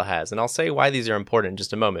Vanderbilt has, and I'll say why these are important in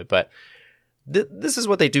just a moment. But this is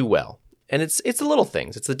what they do well, and it's the little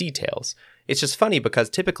things, it's the details. It's just funny because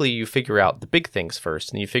typically you figure out the big things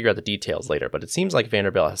first and you figure out the details later, but it seems like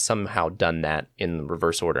Vanderbilt has somehow done that in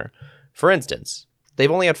reverse order. For instance,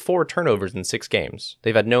 they've only had 4 turnovers in 6 games.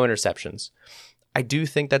 They've had no interceptions. I do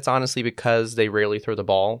think that's honestly because they rarely throw the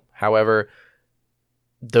ball. However,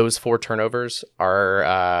 those 4 turnovers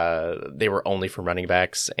they were only from running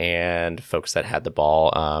backs and folks that had the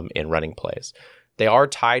ball in running plays. They are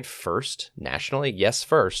tied first nationally, yes,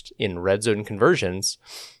 first in red zone conversions.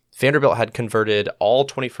 Vanderbilt had converted all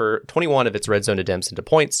 21 of its red zone attempts into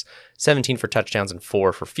points, 17 for touchdowns and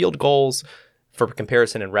 4 for field goals. For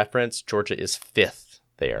comparison and reference, Georgia is 5th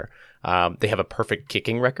there. They have a perfect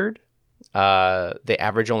kicking record. They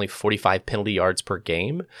average only 45 penalty yards per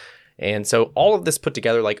game. And so all of this put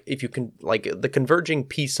together, like if you can, like the converging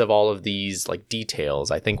piece of all of these like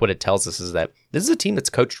details, I think what it tells us is that this is a team that's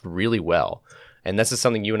coached really well. And this is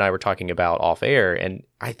something you and I were talking about off air. And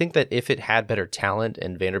I think that if it had better talent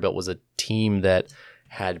and Vanderbilt was a team that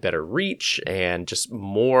had better reach and just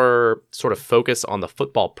more sort of focus on the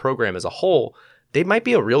football program as a whole, they might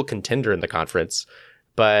be a real contender in the conference.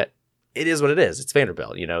 But it is what it is. It's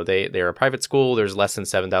Vanderbilt. You know, they're a private school. There's less than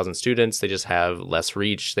 7,000 students. They just have less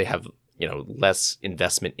reach. They have, you know, less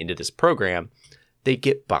investment into this program. They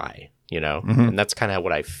get by, you know, and that's kind of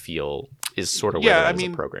what I feel is sort of where the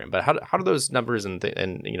program. But how do those numbers and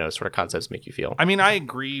you know, sort of concepts make you feel? I mean, I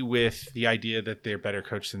agree with the idea that they're better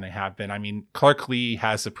coached than they have been. I mean, Clark Lee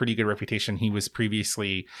has a pretty good reputation. He was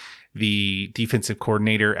previously the defensive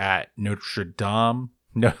coordinator at Notre Dame.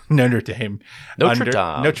 Notre Dame.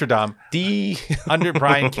 Under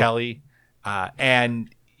Brian Kelly.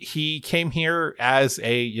 And he came here as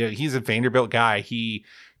he's a Vanderbilt guy. He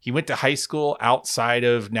went to high school outside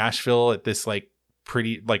of Nashville at this like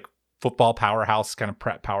pretty like football powerhouse, kind of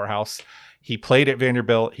prep powerhouse. He played at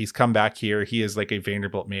Vanderbilt. He's come back here. He is like a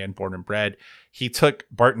Vanderbilt man, born and bred. He took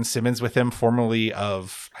Barton Simmons with him, formerly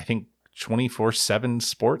of, I think, 24/7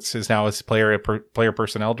 Sports, is now his player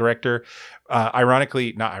personnel director. Not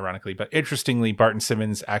ironically, but interestingly, Barton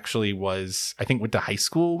Simmons actually was, I think, went to high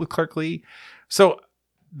school with Clark Lee. So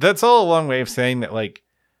that's all a long way of saying that, like,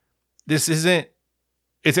 it's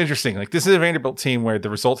interesting. Like, this is a Vanderbilt team where the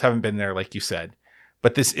results haven't been there, like you said.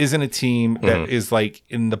 But this isn't a team that is like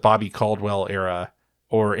in the Bobby Caldwell era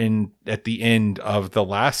or at the end of the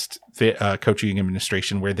last coaching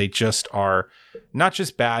administration, where they just are not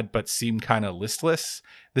just bad, but seem kind of listless.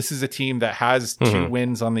 This is a team that has 2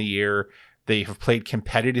 wins on the year. They have played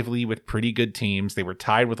competitively with pretty good teams. They were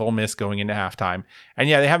tied with Ole Miss going into halftime. And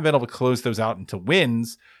yeah, they haven't been able to close those out into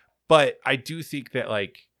wins. But I do think that,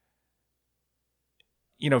 like,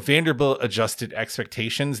 you know, Vanderbilt adjusted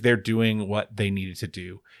expectations. They're doing what they needed to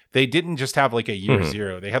do. They didn't just have like a year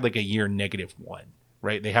 0. They had like a year -1,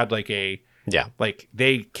 right? They had like like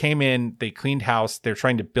they came in, they cleaned house. They're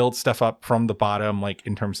trying to build stuff up from the bottom, like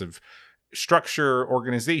in terms of structure,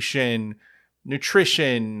 organization,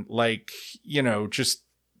 nutrition, like, you know, just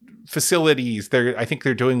facilities. I think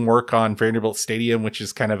they're doing work on Vanderbilt Stadium, which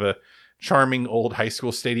is kind of a charming old high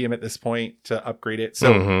school stadium at this point, to upgrade it.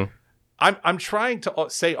 So I'm trying to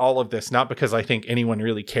say all of this, not because I think anyone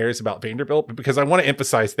really cares about Vanderbilt, but because I want to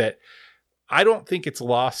emphasize that I don't think it's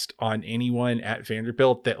lost on anyone at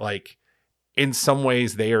Vanderbilt that, like, in some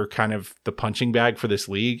ways they are kind of the punching bag for this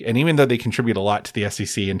league. And even though they contribute a lot to the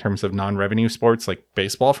SEC in terms of non-revenue sports, like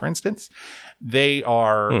baseball, for instance, they've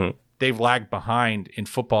lagged behind in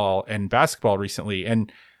football and basketball recently.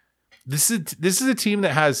 And this is a team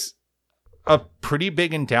that has a pretty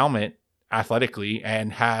big endowment athletically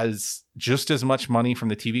and has just as much money from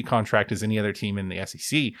the TV contract as any other team in the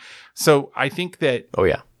SEC. So I think that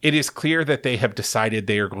it is clear that they have decided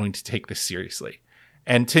they are going to take this seriously.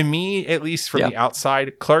 And to me, at least from the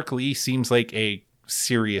outside, Clark Lee seems like a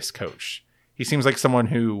serious coach. He seems like someone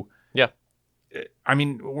who, I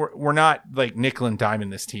mean, we're not like nickel and dime in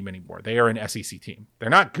this team anymore. They are an SEC team. They're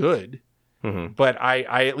not good, but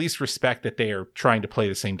I at least respect that they are trying to play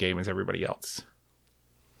the same game as everybody else.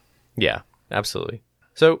 Yeah, absolutely.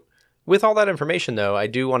 So with all that information, though, I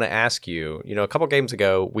do want to ask you, you know, a couple games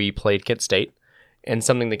ago, we played Kent State, and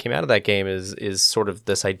something that came out of that game is sort of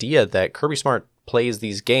this idea that Kirby Smart plays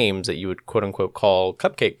these games that you would quote unquote call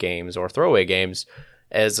cupcake games or throwaway games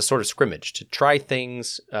as a sort of scrimmage to try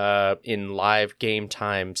things in live game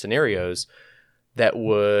time scenarios that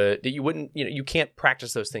you wouldn't, you know, you can't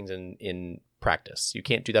practice those things in practice. You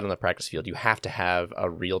can't do that on the practice field. You have to have a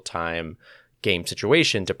real time game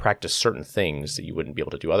situation to practice certain things that you wouldn't be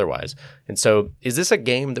able to do otherwise. And so is this a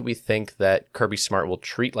game that we think that Kirby Smart will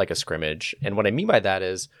treat like a scrimmage? And what I mean by that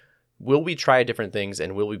is, will we try different things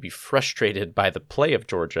and will we be frustrated by the play of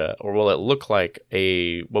Georgia, or will it look like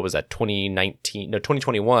a,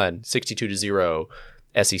 2021 62-0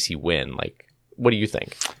 SEC win? Like, what do you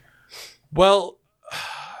think? Well,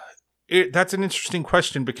 that's an interesting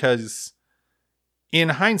question, because in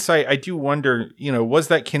hindsight, I do wonder, you know, was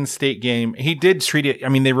that Kent State game, he did treat it, I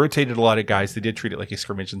mean, they rotated a lot of guys. They did treat it like a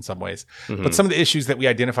scrimmage in some ways. But some of the issues that we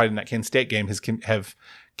identified in that Kent State game have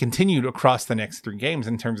continued across the next 3 games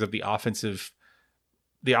in terms of the offense's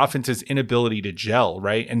inability to gel,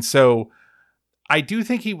 right? And so I do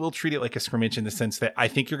think he will treat it like a scrimmage in the sense that I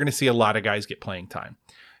think you're going to see a lot of guys get playing time.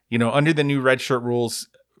 You know, under the new redshirt rules,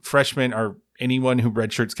 freshmen or anyone who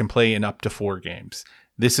redshirts can play in up to 4 games.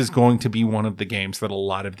 This is going to be one of the games that a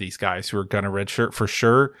lot of these guys who are going to redshirt for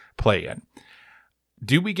sure play in.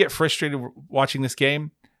 Do we get frustrated watching this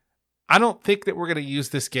game? I don't think that we're going to use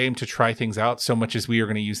this game to try things out so much as we are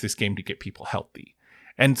going to use this game to get people healthy.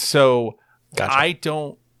 And so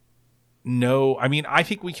gotcha. know. I mean, I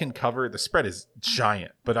think we can cover. The spread is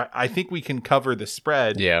giant, but I think we can cover the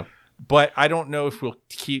spread. Yeah. But I don't know if we'll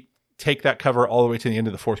take that cover all the way to the end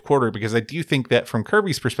of the fourth quarter, because I do think that from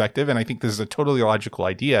Kirby's perspective, and I think this is a totally logical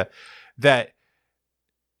idea, that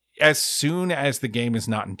as soon as the game is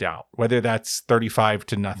not in doubt, whether that's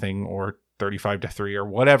 35-0 or 35-3 or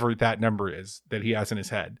whatever that number is that he has in his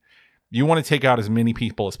head, you want to take out as many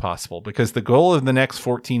people as possible, because the goal of the next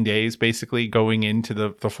 14 days, basically going into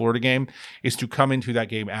the Florida game, is to come into that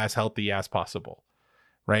game as healthy as possible.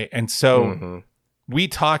 Right. And so we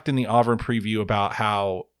talked in the Auburn preview about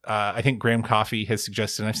how I think Graham Coffey has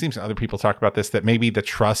suggested, and I've seen some other people talk about this, that maybe the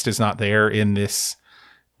trust is not there in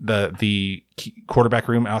the quarterback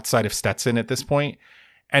room outside of Stetson at this point.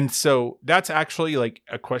 And so that's actually like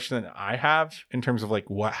a question that I have in terms of like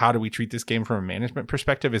how do we treat this game from a management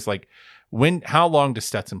perspective, is like, how long does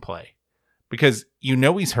Stetson play? Because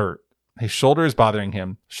he's hurt. His shoulder is bothering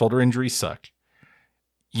him. Shoulder injuries suck.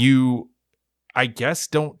 I guess,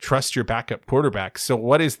 don't trust your backup quarterback. So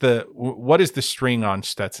what is the string on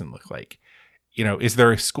Stetson look like? Is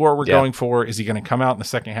there a score we're going for? Is he going to come out in the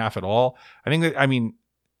second half at all?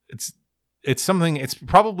 It's something. It's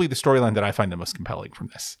probably the storyline that I find the most compelling from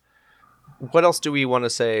this. What else do we want to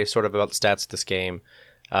say sort of about the stats of this game?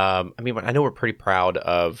 I know we're pretty proud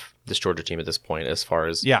of this Georgia team at this point, as far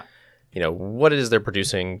as what it is they're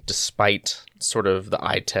producing, despite sort of the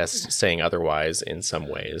eye test saying otherwise in some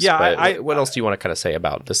ways. Yeah, but what else do you want to kind of say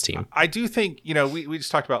about this team? I do think, we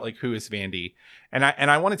just talked about like who is Vandy, and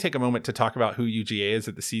I want to take a moment to talk about who UGA is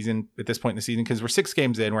at this point in the season, because we're 6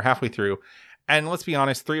 games in, we're halfway through, and let's be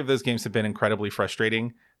honest, 3 of those games have been incredibly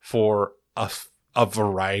frustrating for a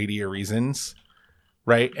variety of reasons,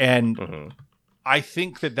 right? And I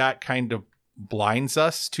think that kind of blinds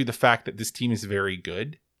us to the fact that this team is very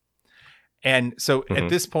good. And so at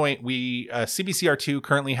this point, CBCR2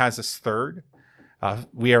 currently has us third.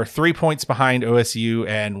 We are 3 points behind OSU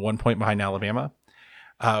and 1 point behind Alabama.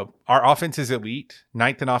 Our offense is elite,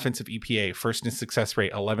 9th in offensive EPA, 1st in success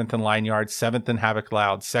rate, 11th in line yards, 7th in havoc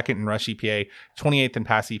allowed, 2nd in rush EPA, 28th in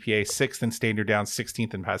pass EPA, 6th in standard downs,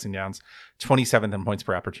 16th in passing downs, 27th in points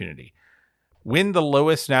per opportunity. Win the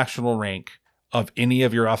lowest national rank of any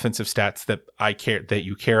of your offensive stats that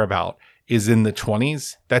you care about is in the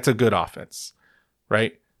 20s. That's a good offense,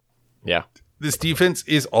 right? Yeah. This defense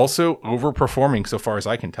is also overperforming so far as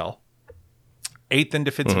I can tell. 8th in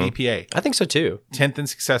defensive EPA. I think so too. 10th in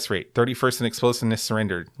success rate. 31st in explosiveness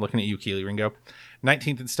surrendered. Looking at you, Keely Ringo.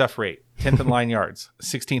 19th in stuff rate. 10th in line yards.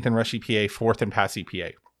 16th in rush EPA. 4th in pass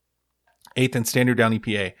EPA. 8th in standard down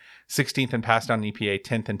EPA. 16th in pass down EPA.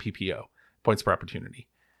 10th in PPO. Points per opportunity.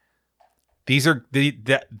 These are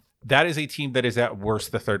that is a team that is at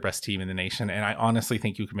worst the 3rd best team in the nation, and I honestly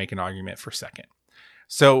think you can make an argument for 2nd.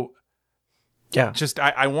 So, yeah, just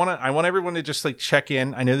I want everyone to just like check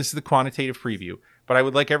in. I know this is the quantitative preview, but I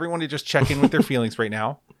would like everyone to just check in with their feelings right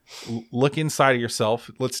now. Look inside of yourself.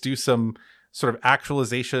 Let's do some sort of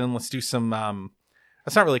actualization. Let's do some.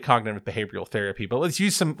 That's not really cognitive behavioral therapy, but let's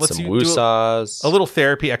use some. Let's do a little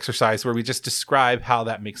therapy exercise where we just describe how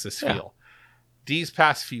that makes us feel. These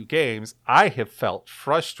past few games, I have felt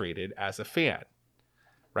frustrated as a fan,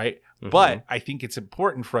 right? But I think it's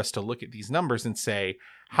important for us to look at these numbers and say,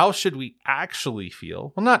 how should we actually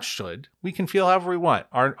feel? Well, not should. We can feel however we want.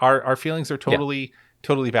 Our feelings are totally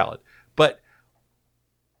valid. But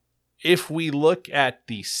if we look at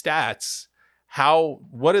the stats,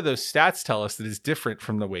 what do those stats tell us that is different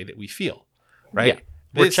from the way that we feel, right?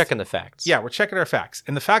 Yeah. We're checking the facts. Yeah, we're checking our facts.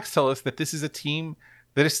 And the facts tell us that this is a team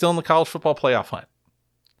that is still in the college football playoff hunt,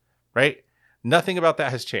 right? Nothing about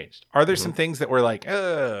that has changed. Are there some things that we're like,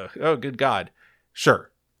 oh, good God?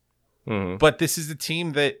 Sure. But this is a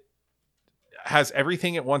team that has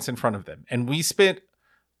everything at once in front of them. And we spent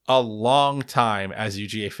a long time as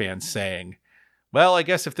UGA fans saying, well, I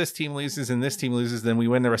guess if this team loses and this team loses, then we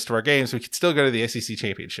win the rest of our games. We could still go to the SEC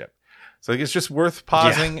championship. So I think it's just worth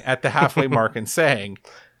pausing at the halfway mark and saying,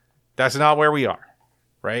 that's not where we are,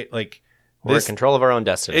 right? Like, we're in control of our own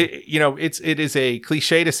destiny. It is a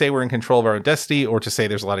cliche to say we're in control of our own destiny, or to say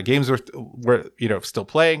there's a lot of games we're still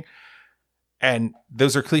playing, and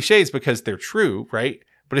those are cliches because they're true, right?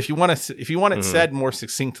 But if you want it said more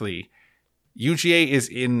succinctly, UGA is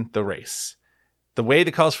in the race. The way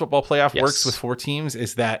the college football playoff works with 4 teams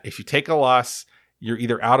is that if you take a loss, you're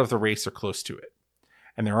either out of the race or close to it,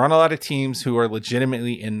 and there aren't a lot of teams who are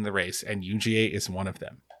legitimately in the race, and UGA is one of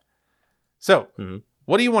them. So.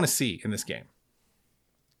 What do you want to see in this game?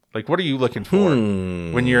 Like, what are you looking for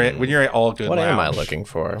when you're at All Good Lounge? What am I looking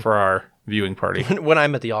for our viewing party? When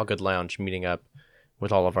I'm at the All Good Lounge, meeting up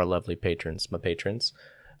with all of our lovely patrons, my patrons.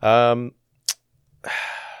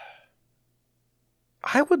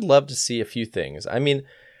 I would love to see a few things. I mean,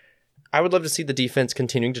 I would love to see the defense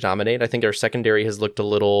continuing to dominate. I think our secondary has looked a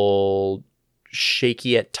little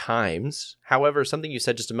shaky at times. However, something you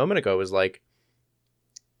said just a moment ago was like,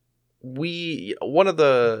 one of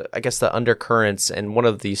the, I guess, the undercurrents and one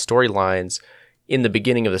of the storylines in the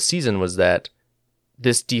beginning of the season was that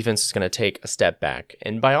this defense is going to take a step back.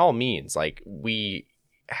 And by all means, like, we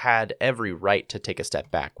had every right to take a step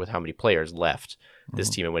back with how many players left this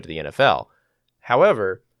team and went to the NFL.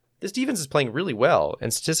 However, this defense is playing really well,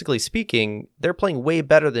 and statistically speaking, they're playing way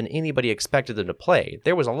better than anybody expected them to play.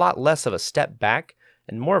 There was a lot less of a step back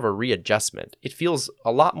and more of a readjustment. It feels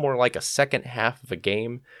a lot more like a second half of a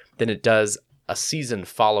game than it does a season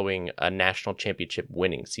following a national championship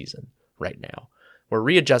winning season right now. We're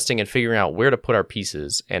readjusting and figuring out where to put our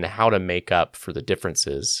pieces and how to make up for the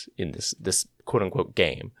differences in this quote-unquote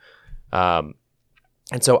game. And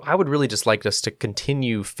so I would really just like us to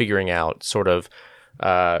continue figuring out sort of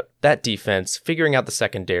that defense, figuring out the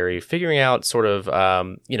secondary, figuring out sort of,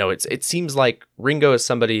 it seems like Ringo is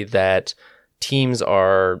somebody that teams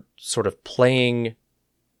are sort of playing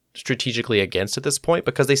strategically against at this point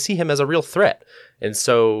because they see him as a real threat. And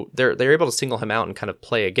so they're able to single him out and kind of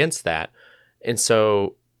play against that. And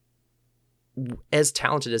so as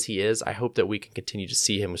talented as he is, I hope that we can continue to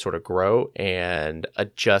see him sort of grow and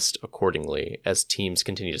adjust accordingly as teams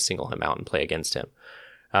continue to single him out and play against him.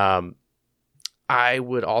 I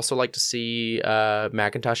would also like to see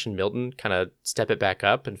McIntosh and Milton kind of step it back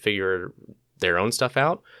up and figure their own stuff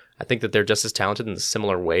out. I think that they're just as talented in a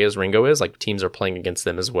similar way as Ringo is. Like, teams are playing against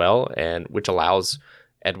them as well, and which allows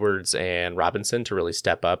Edwards and Robinson to really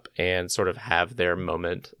step up and sort of have their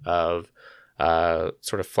moment of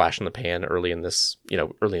sort of flash in the pan early in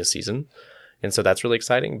the season. And so that's really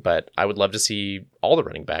exciting, but I would love to see all the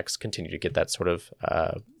running backs continue to get that sort of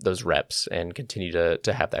those reps and continue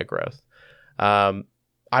to have that growth.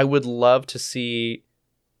 I would love to see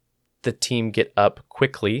the team get up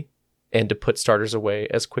quickly and to put starters away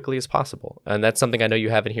as quickly as possible. And that's something I know you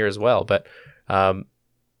have in here as well, but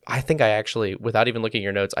I think I actually, without even looking at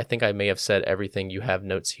your notes, I think I may have said everything you have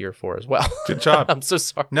notes here for as well. Good job. I'm so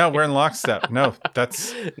sorry. No, we're in lockstep. No,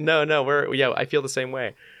 that's... No, I feel the same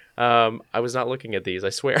way. I was not looking at these, I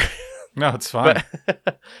swear. No, it's fine.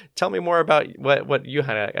 But tell me more about what you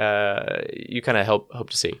kind of hope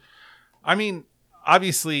to see. I mean,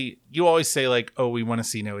 obviously, you always say, like, oh, we want to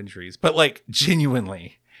see no injuries. But, like,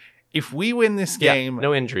 genuinely, if we win this game...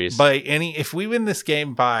 no injuries. If we win this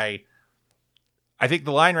game by... I think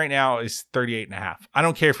the line right now is 38.5. I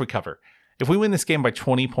don't care if we cover. If we win this game by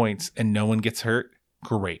 20 points and no one gets hurt,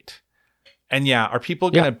 great. And yeah, are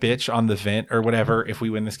people going to bitch on the vent or whatever if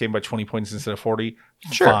we win this game by 20 points instead of 40?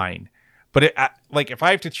 Sure. Fine. But if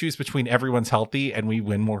I have to choose between everyone's healthy and we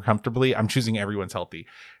win more comfortably, I'm choosing everyone's healthy.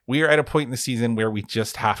 We are at a point in the season where we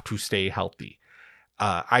just have to stay healthy.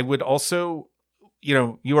 I would also,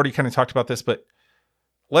 you already kind of talked about this, but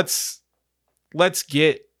let's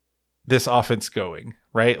get this offense going,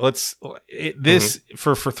 right?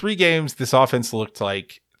 For 3 games, this offense looked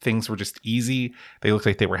like things were just easy. They looked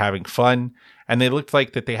like they were having fun, and they looked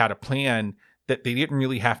like that they had a plan that they didn't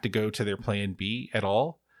really have to go to their plan B at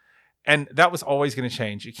all. And that was always going to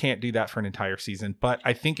change. You can't do that for an entire season. But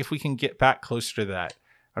I think if we can get back closer to that,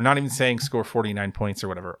 I'm not even saying score 49 points or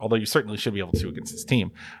whatever, although you certainly should be able to against this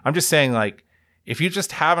team. I'm just saying, like, if you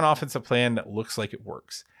just have an offensive plan that looks like it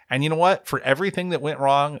works. And you know what? For everything that went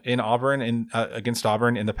wrong in Auburn against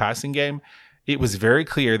Auburn in the passing game, it was very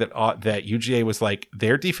clear that UGA was like,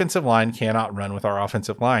 their defensive line cannot run with our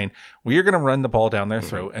offensive line. We are going to run the ball down their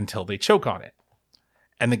throat until they choke on it.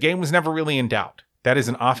 And the game was never really in doubt. That is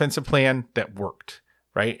an offensive plan that worked,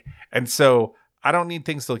 right? And so I don't need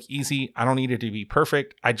things to look easy. I don't need it to be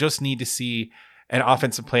perfect. I just need to see an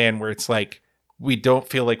offensive plan where it's like, we don't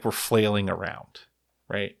feel like we're flailing around,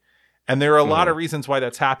 right? And there are a lot of reasons why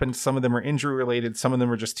that's happened. Some of them are injury related. Some of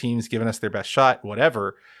them are just teams giving us their best shot,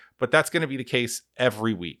 whatever. But that's going to be the case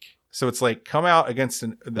every week. So it's like, come out against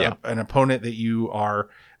an opponent that you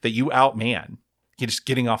outman. You're just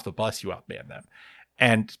getting off the bus, you outman them.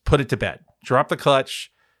 And put it to bed. Drop the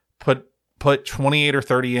clutch. Put 28 or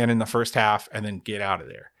 30 in the first half and then get out of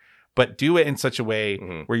there. But do it in such a way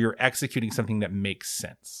where you're executing something that makes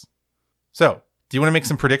sense. So, do you want to make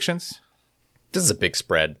some predictions? This is a big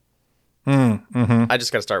spread. Mm-hmm. I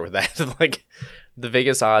just got to start with that. Like, the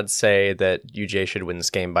Vegas odds say that UJ should win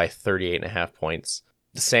this game by 38.5 points.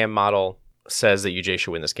 The SAM model says that UJ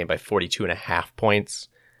should win this game by 42.5 points.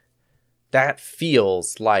 That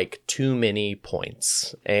feels like too many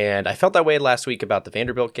points. And I felt that way last week about the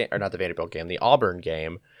the Auburn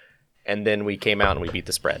game. And then we came out and we beat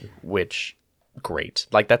the spread, which great.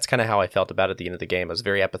 Like, that's kind of how I felt about it at the end of the game. I was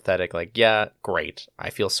very apathetic. Like, yeah, great. I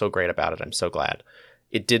feel so great about it. I'm so glad.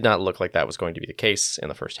 It did not look like that was going to be the case in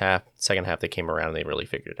the first half. Second half, they came around and they really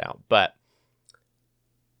figured it out. But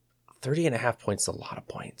 30.5 points is a lot of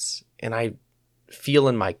points. And I feel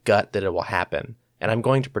in my gut that it will happen. And I'm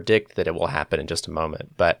going to predict that it will happen in just a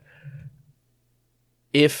moment. But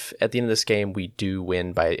if at the end of this game we do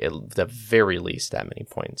win by the very least that many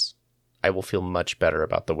points, I will feel much better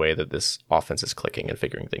about the way that this offense is clicking and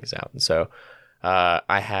figuring things out. And so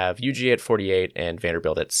I have UGA at 48 and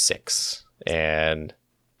Vanderbilt at 6. And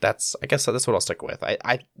I guess that's what I'll stick with.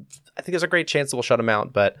 I think there's a great chance that we'll shut them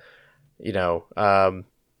out, but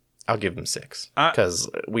I'll give them 6 because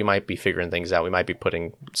we might be figuring things out. We might be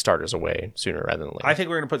putting starters away sooner rather than later. I think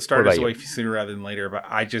we're going to put starters away sooner rather than later, but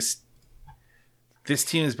this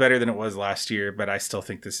team is better than it was last year, but I still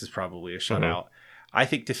think this is probably a shutout. Mm-hmm. I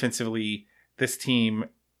think defensively, this team,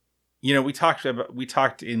 we talked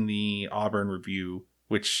in the Auburn review,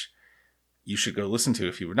 which you should go listen to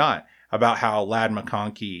if you were not, about how Ladd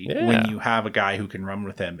McConkey, when you have a guy who can run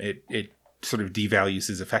with him, it sort of devalues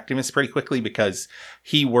his effectiveness pretty quickly because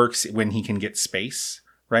he works when he can get space,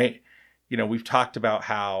 right? We've talked about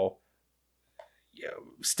how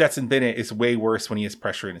Stetson Bennett is way worse when he has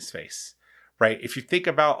pressure in his face, right? If you think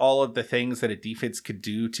about all of the things that a defense could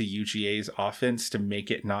do to UGA's offense to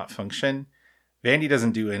make it not function, Vandy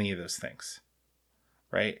doesn't do any of those things,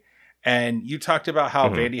 right? And you talked about how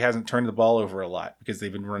Vandy hasn't turned the ball over a lot because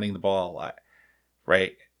they've been running the ball a lot,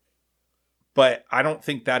 right? But I don't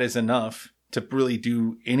think that is enough to really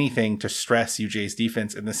do anything to stress UGA's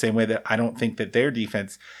defense in the same way that I don't think that their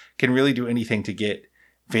defense can really do anything to get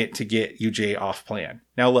UGA off plan.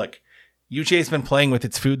 Now, look, UGA's been playing with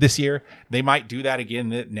its food this year. They might do that again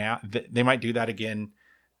They might do that again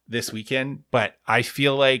this weekend, but I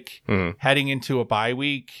feel like heading into a bye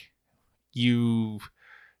week,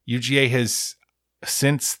 UGA has,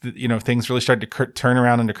 since things really started to turn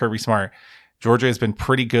around under Kirby Smart, Georgia has been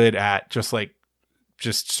pretty good at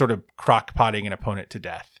just sort of crock-potting an opponent to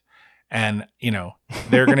death. And,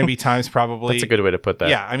 there are going to be times probably... That's a good way to put that.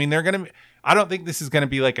 Yeah, I mean, I don't think this is going to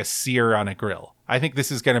be like a sear on a grill. I think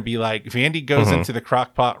this is going to be like Vandy goes into the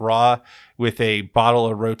crock pot raw with a bottle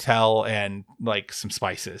of Rotel and like some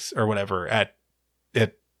spices or whatever at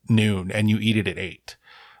noon, and you eat it at 8.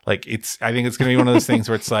 Like I think it's going to be one of those things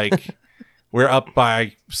where it's like we're up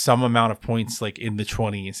by some amount of points, like in the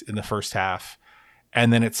 20s in the first half.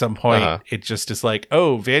 And then at some point it just is like,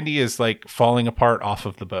 oh, Vandy is like falling apart off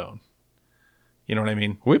of the bone. You know what I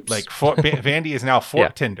mean? Whoops. Like Vandy is now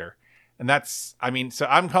fork tender. And so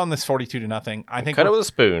I'm calling this 42-0. I think cut it with a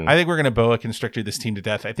spoon. I think we're going to boa constrictor this team to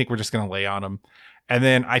death. I think we're just going to lay on them. And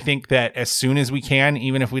then I think that as soon as we can,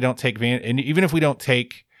 even if we don't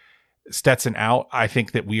take Stetson out, I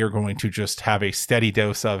think that we are going to just have a steady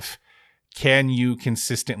dose of, can you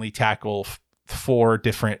consistently tackle 4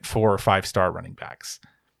 different 4 or 5 star running backs?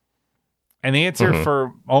 And the answer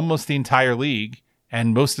for almost the entire league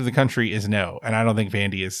and most of the country is no. And I don't think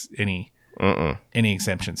Vandy is any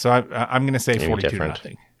exemption. So I'm going to say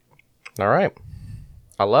 42-0. All right.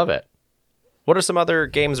 I love it. What are some other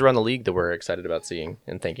games around the league that we're excited about seeing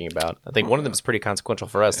and thinking about? I think one of them is pretty consequential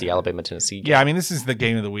for us, the Alabama-Tennessee game. Yeah, I mean, this is the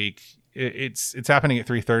game of the week. It's happening at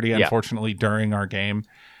 3:30, unfortunately, during our game.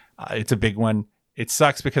 It's a big one. It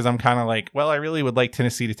sucks because I'm kind of like, well, I really would like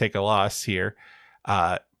Tennessee to take a loss here.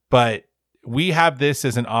 But we have this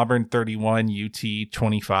as an Auburn 31, UT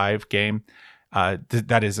 25 game.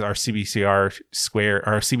 That is our CBCR square,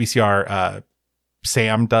 our CBCR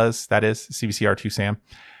Sam does. That is CBCR 2 Sam.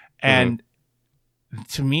 And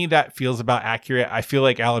to me, that feels about accurate. I feel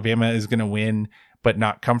like Alabama is going to win, but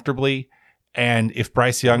not comfortably. And if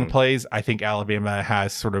Bryce Young plays, I think Alabama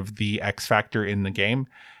has sort of the X factor in the game.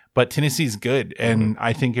 But Tennessee's good. And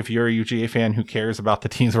I think if you're a UGA fan who cares about the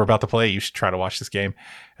teams we're about to play, you should try to watch this game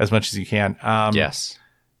as much as you can. Yes.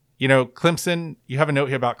 Clemson, you have a note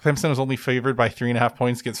here about Clemson was only favored by 3.5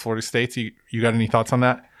 points against Florida State. So you got any thoughts on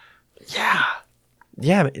that? Yeah.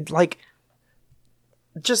 Yeah. Like,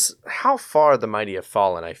 just how far the mighty have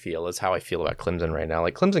fallen, I feel, is how I feel about Clemson right now.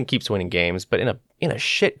 Like, Clemson keeps winning games, but in a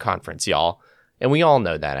shit conference, y'all. And we all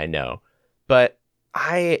know that, I know. But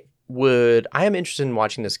I am interested in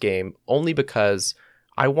watching this game only because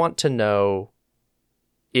I want to know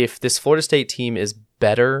if this Florida State team is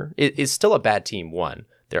better. It is still a bad team, one.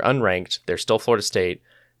 They're unranked. They're still Florida State.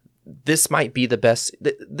 This might be the best.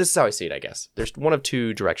 This is how I see it, I guess. There's one of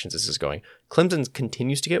two directions this is going. Clemson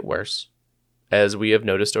continues to get worse, as we have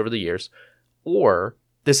noticed over the years, or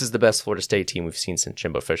this is the best Florida State team we've seen since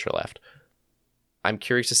Jimbo Fisher left. I'm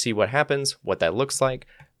curious to see what happens, what that looks like.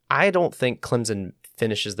 I don't think Clemson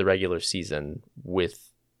finishes the regular season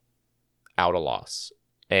without a loss.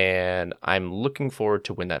 And I'm looking forward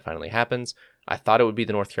to when that finally happens. I thought it would be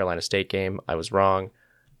the North Carolina State game. I was wrong.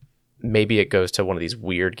 Maybe it goes to one of these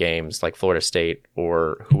weird games like Florida State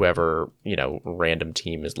or whoever, random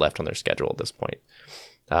team is left on their schedule at this point.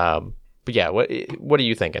 But yeah, what are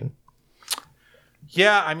you thinking?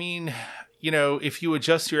 Yeah, I mean, if you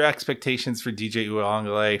adjust your expectations for DJ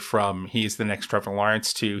Uiagalelei from he's the next Trevor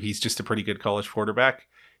Lawrence to he's just a pretty good college quarterback,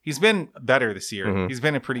 he's been better this year. Mm-hmm. He's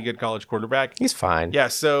been a pretty good college quarterback. He's fine. Yeah,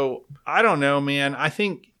 so I don't know, man. I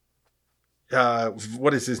think,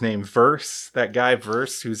 what is his name? Verse, that guy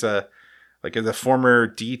Verse, who's a former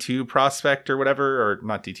D2 prospect or whatever, or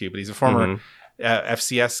not D2, but he's a former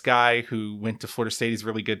FCS guy who went to Florida State. He's a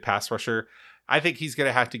really good pass rusher. I think he's going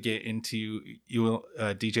to have to get into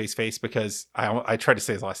DJ's face because I tried to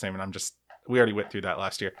say his last name and we already went through that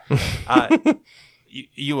last year.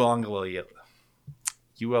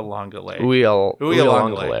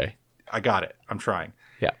 Uiagalelei. I got it. I'm trying.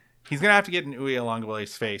 Yeah. He's going to have to get in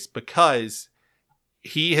Uiagalelei's face because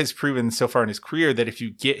he has proven so far in his career that if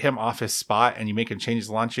you get him off his spot and you make him change his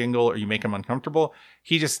launch angle or you make him uncomfortable,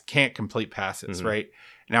 he just can't complete passes, right?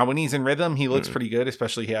 Now, when he's in rhythm, he looks pretty good,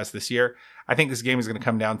 especially he has this year. I think this game is going to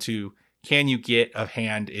come down to, can you get a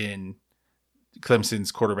hand in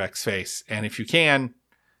Clemson's quarterback's face? And if you can,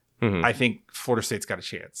 I think Florida State's got a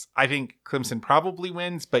chance. I think Clemson probably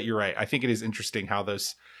wins, but you're right. I think it is interesting how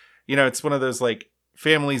those, it's one of those like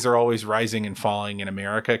families are always rising and falling in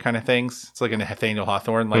America kind of things. It's like in Nathaniel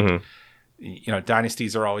Hawthorne, like,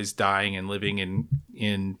 dynasties are always dying and living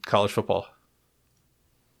in college football.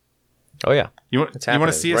 Oh, yeah. You want to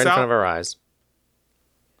see us right out? In front of our eyes.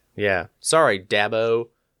 Yeah. Sorry, Dabo.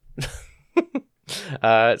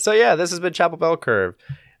 So, yeah, this has been Chapel Bell Curve.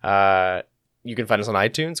 You can find us on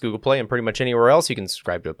iTunes, Google Play, and pretty much anywhere else you can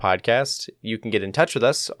subscribe to a podcast. You can get in touch with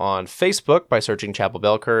us on Facebook by searching Chapel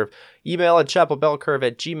Bell Curve, email at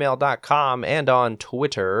chapelbellcurve@gmail.com, and on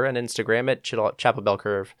Twitter and Instagram at Chapel Bell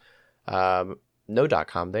Curve. No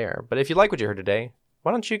 .com there. But if you like what you heard today,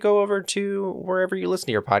 why don't you go over to wherever you listen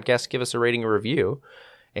to your podcast, give us a rating or review,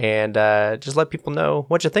 and just let people know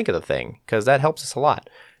what you think of the thing, because that helps us a lot.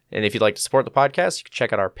 And if you'd like to support the podcast, you can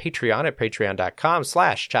check out our Patreon at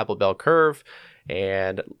patreon.com/ChapelBellCurve.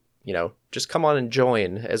 And, just come on and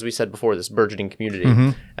join, as we said before, this burgeoning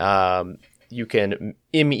community. You can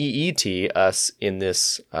MEET us in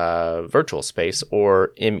this virtual space,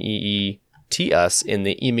 or MEET us in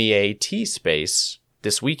the MEAT space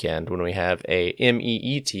this weekend when we have a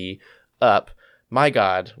MEET up. My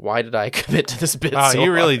God, why did I commit to this bit so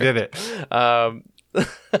you really did it.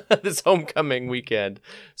 This homecoming weekend.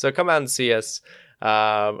 So come out and see us.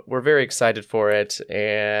 We're very excited for it.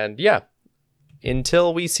 And yeah,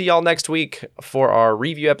 until we see y'all next week for our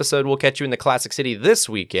review episode, we'll catch you in the Classic City this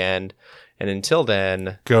weekend. And until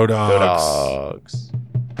then, go Dogs. Go Dogs.